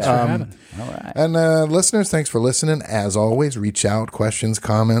much. thanks for having. All right. And listeners, thanks for listening. As always, reach out, questions,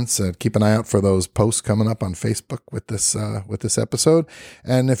 comments. Keep an eye out for those posts coming up on Facebook with this episode.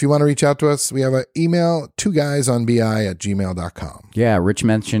 And if you want to reach out to us, we have an email, 2guysonbi@gmail.com. Yeah, Rich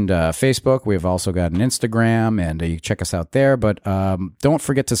mentioned Facebook. We've also got an Instagram, and you can check us out there. But don't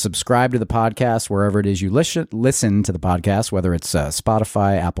forget to subscribe to the podcast wherever it is you listen to the podcast, whether it's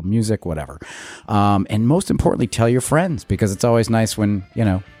Spotify, Apple Music, whatever. And most importantly, tell your friends, because it's always nice when,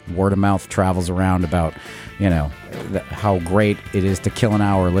 word of mouth travels around about, how great it is to kill an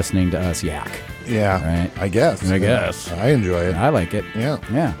hour listening to us yak. Yeah, Right. I guess. I guess. I enjoy it. I like it. Yeah.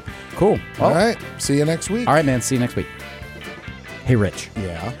 Yeah. Cool. Well, All right. See you next week. All right, man. See you next week. Hey, Rich.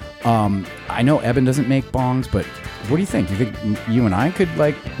 Yeah. I know Eben doesn't make bongs, but what do you think? You think you and I could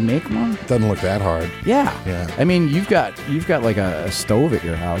make one? Doesn't look that hard. Yeah. Yeah. I mean, you've got like a stove at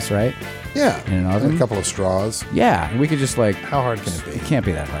your house, right? Yeah. In an oven? And a couple of straws. Yeah. We could just How hard can it be? it can't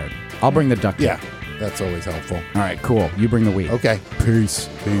be that hard. I'll bring the duct tape. Yeah. That's always helpful. All right, cool. You bring the wheat. Okay. Peace.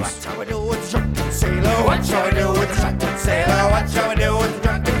 Peace. What shall we do with the drunken sailor? What shall we do with the